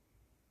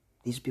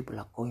 These people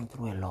are going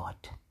through a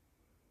lot.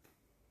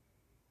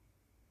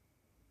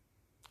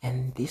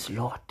 And this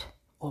lot,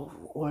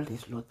 all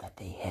this lot that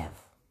they have,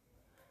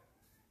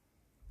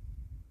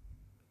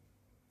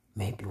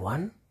 maybe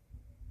one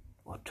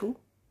or two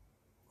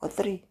or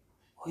three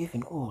or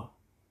even all,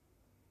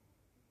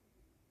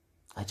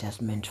 are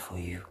just meant for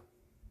you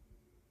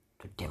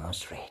to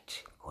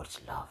demonstrate God's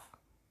love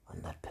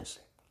on that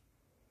person.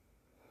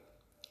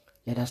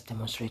 Let us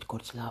demonstrate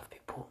God's love,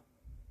 people.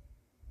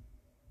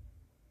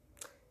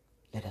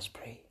 Let us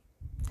pray.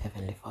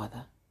 Heavenly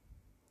Father,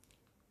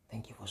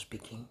 thank you for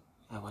speaking.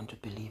 I want to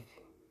believe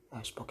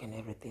I've spoken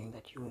everything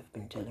that you have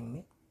been telling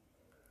me.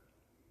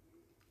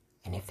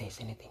 And if there's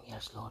anything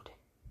else, Lord,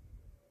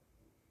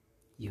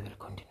 you will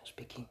continue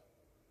speaking.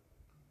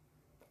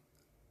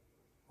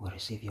 We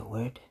receive your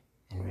word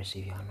and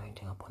receive your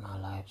anointing upon our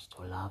lives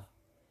to love.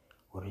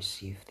 We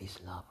receive this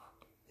love,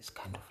 this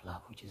kind of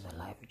love which is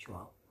alive, which you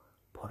are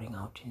pouring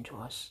out into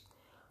us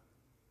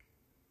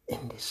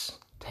in this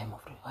time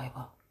of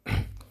revival,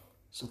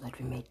 so that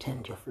we may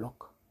tend your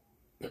flock,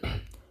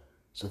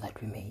 so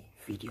that we may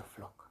feed your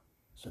flock,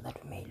 so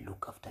that we may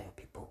look after your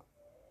people,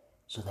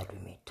 so that we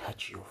may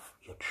touch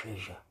your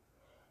treasure,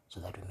 so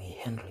that we may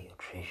handle your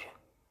treasure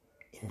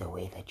in the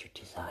way that you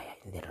desire,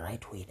 in the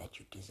right way that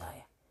you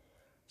desire,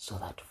 so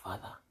that,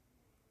 Father,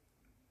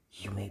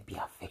 you may be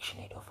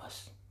affectionate of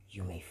us.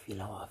 You may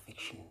feel our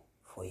affection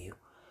for you.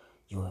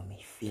 You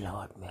may feel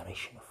our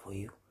admiration for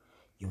you.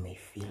 You may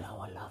feel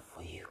our love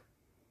for you.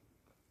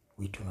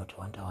 We do not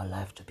want our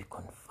life to be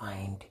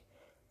confined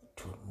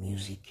to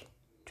music,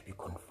 to be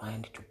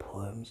confined to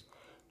poems,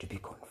 to be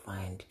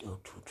confined to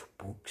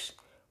books.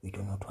 We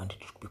do not want it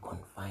to be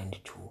confined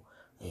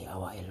to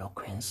our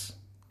eloquence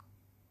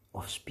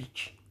of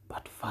speech.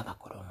 But Father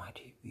God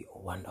Almighty, we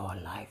want our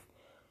life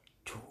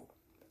to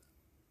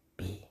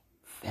be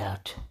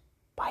felt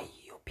by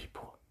your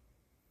people.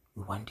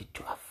 We want it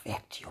to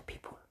affect your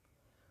people.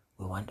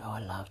 We want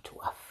our love to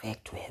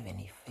have an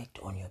effect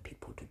on your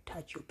people, to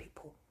touch your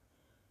people,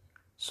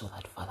 so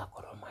that, Father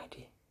God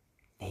Almighty,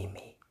 they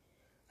may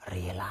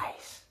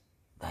realize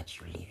that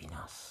you live in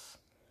us.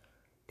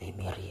 They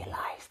may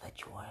realize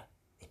that you are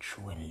the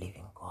true and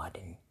living God,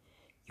 and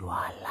you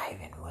are alive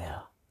and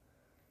well,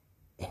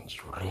 and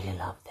you really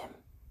love them.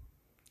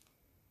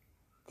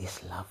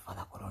 This love,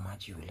 Father God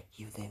Almighty, you will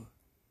give them.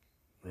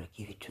 You will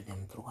give it to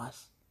them through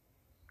us.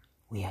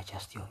 We are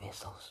just your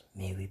vessels.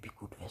 May we be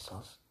good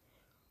vessels.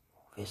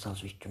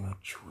 Vessels which do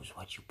not choose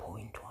what you pour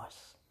into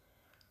us,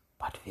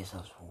 but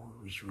vessels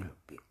which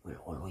will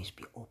always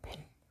be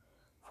open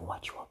for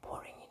what you are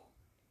pouring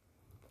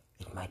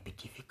in. It might be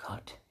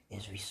difficult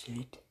as we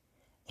see it,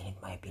 and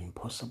it might be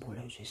impossible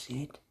as we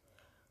see it,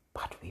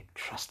 but we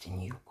trust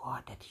in you,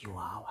 God, that you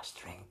are our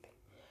strength.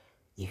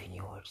 Even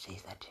your word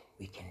says that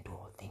we can do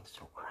all things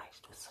through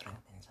Christ who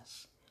strengthens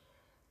us.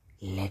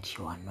 Let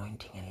your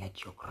anointing and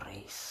let your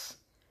grace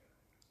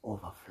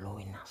overflow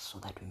in us, so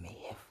that we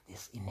may have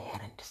this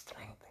inherent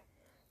strength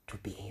to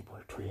be able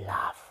to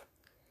love,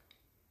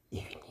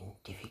 even in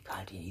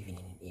difficulty, even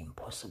in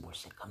impossible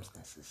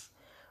circumstances.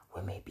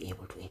 We may be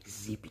able to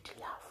exhibit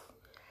love,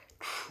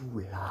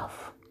 true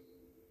love,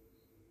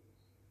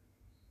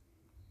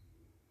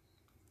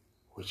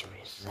 which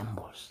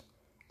resembles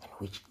and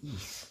which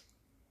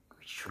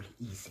truly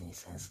is, in a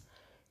sense,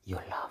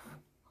 your love.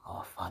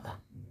 Our Father,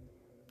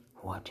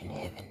 who art in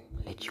heaven,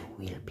 let your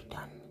will be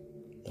done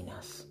in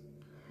us.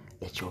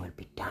 Let your will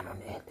be done on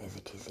earth as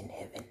it is in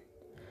heaven.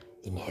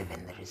 In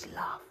heaven there is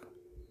love.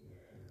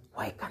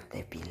 Why can't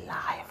there be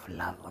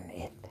love on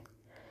earth?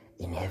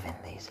 In heaven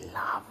there is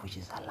love which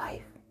is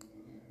alive.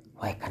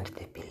 Why can't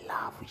there be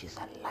love which is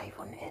alive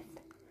on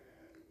earth?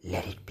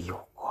 Let it be,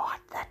 O God,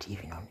 that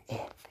even on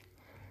earth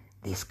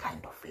this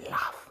kind of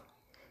love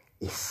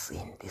is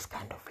seen, this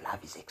kind of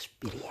love is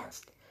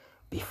experienced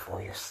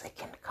before your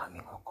second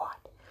coming, O God,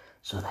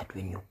 so that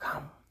when you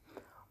come,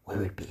 we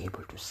will be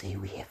able to say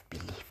we have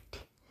believed.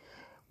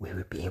 We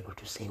will be able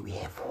to say we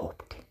have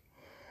hoped,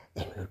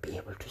 and we will be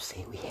able to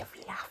say we have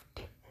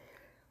loved.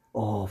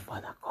 Oh,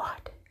 Father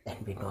God,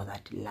 and we know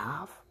that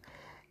love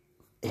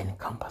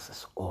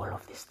encompasses all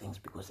of these things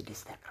because it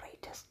is the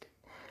greatest.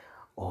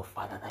 Oh,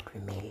 Father, that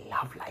we may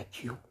love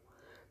like you,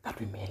 that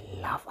we may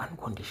love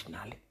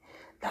unconditionally,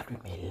 that we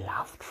may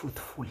love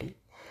truthfully,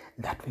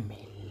 that we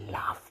may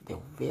love the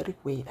very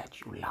way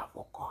that you love,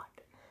 oh God.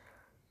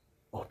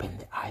 Open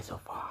the eyes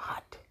of our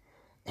heart,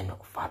 and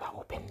oh, Father,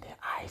 open the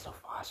eyes of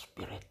our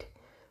spirit.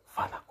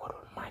 Father God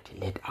Almighty,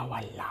 let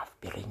our love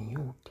be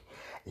renewed.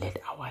 Let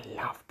our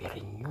love be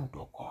renewed,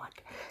 oh God.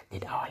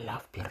 Let our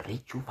love be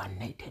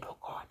rejuvenated, oh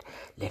God.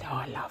 Let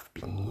our love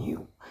be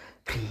new.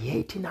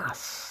 Create in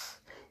us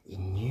a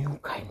new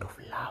kind of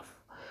love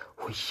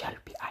which shall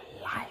be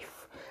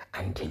alive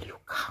until you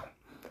come.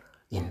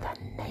 In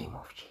the name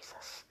of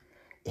Jesus.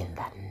 In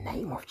the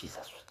name of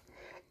Jesus.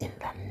 In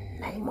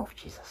the name of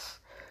Jesus.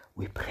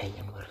 We pray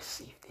and we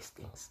receive these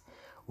things.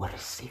 We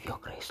receive your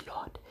grace,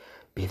 Lord.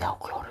 Be thou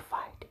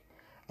glorified.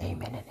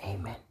 Amen and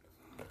amen.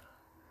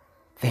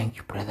 Thank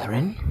you,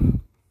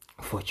 brethren,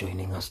 for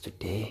joining us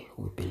today.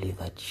 We believe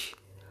that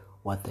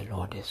what the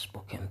Lord has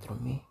spoken through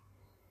me,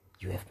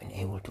 you have been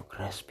able to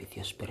grasp with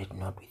your spirit,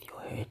 not with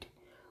your head,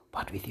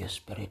 but with your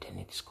spirit, and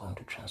it's going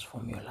to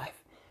transform your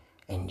life.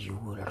 And you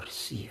will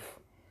receive,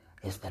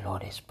 as the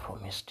Lord has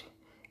promised.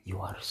 You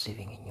are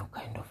receiving a new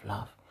kind of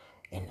love,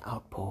 an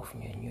outpour of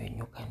a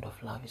new kind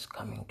of love is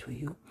coming to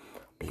you.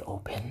 Be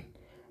open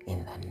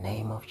in the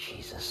name of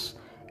Jesus,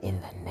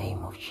 in the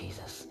name of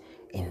Jesus,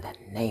 in the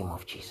name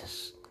of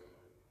Jesus.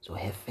 So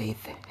have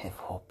faith, have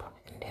hope,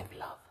 and have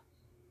love.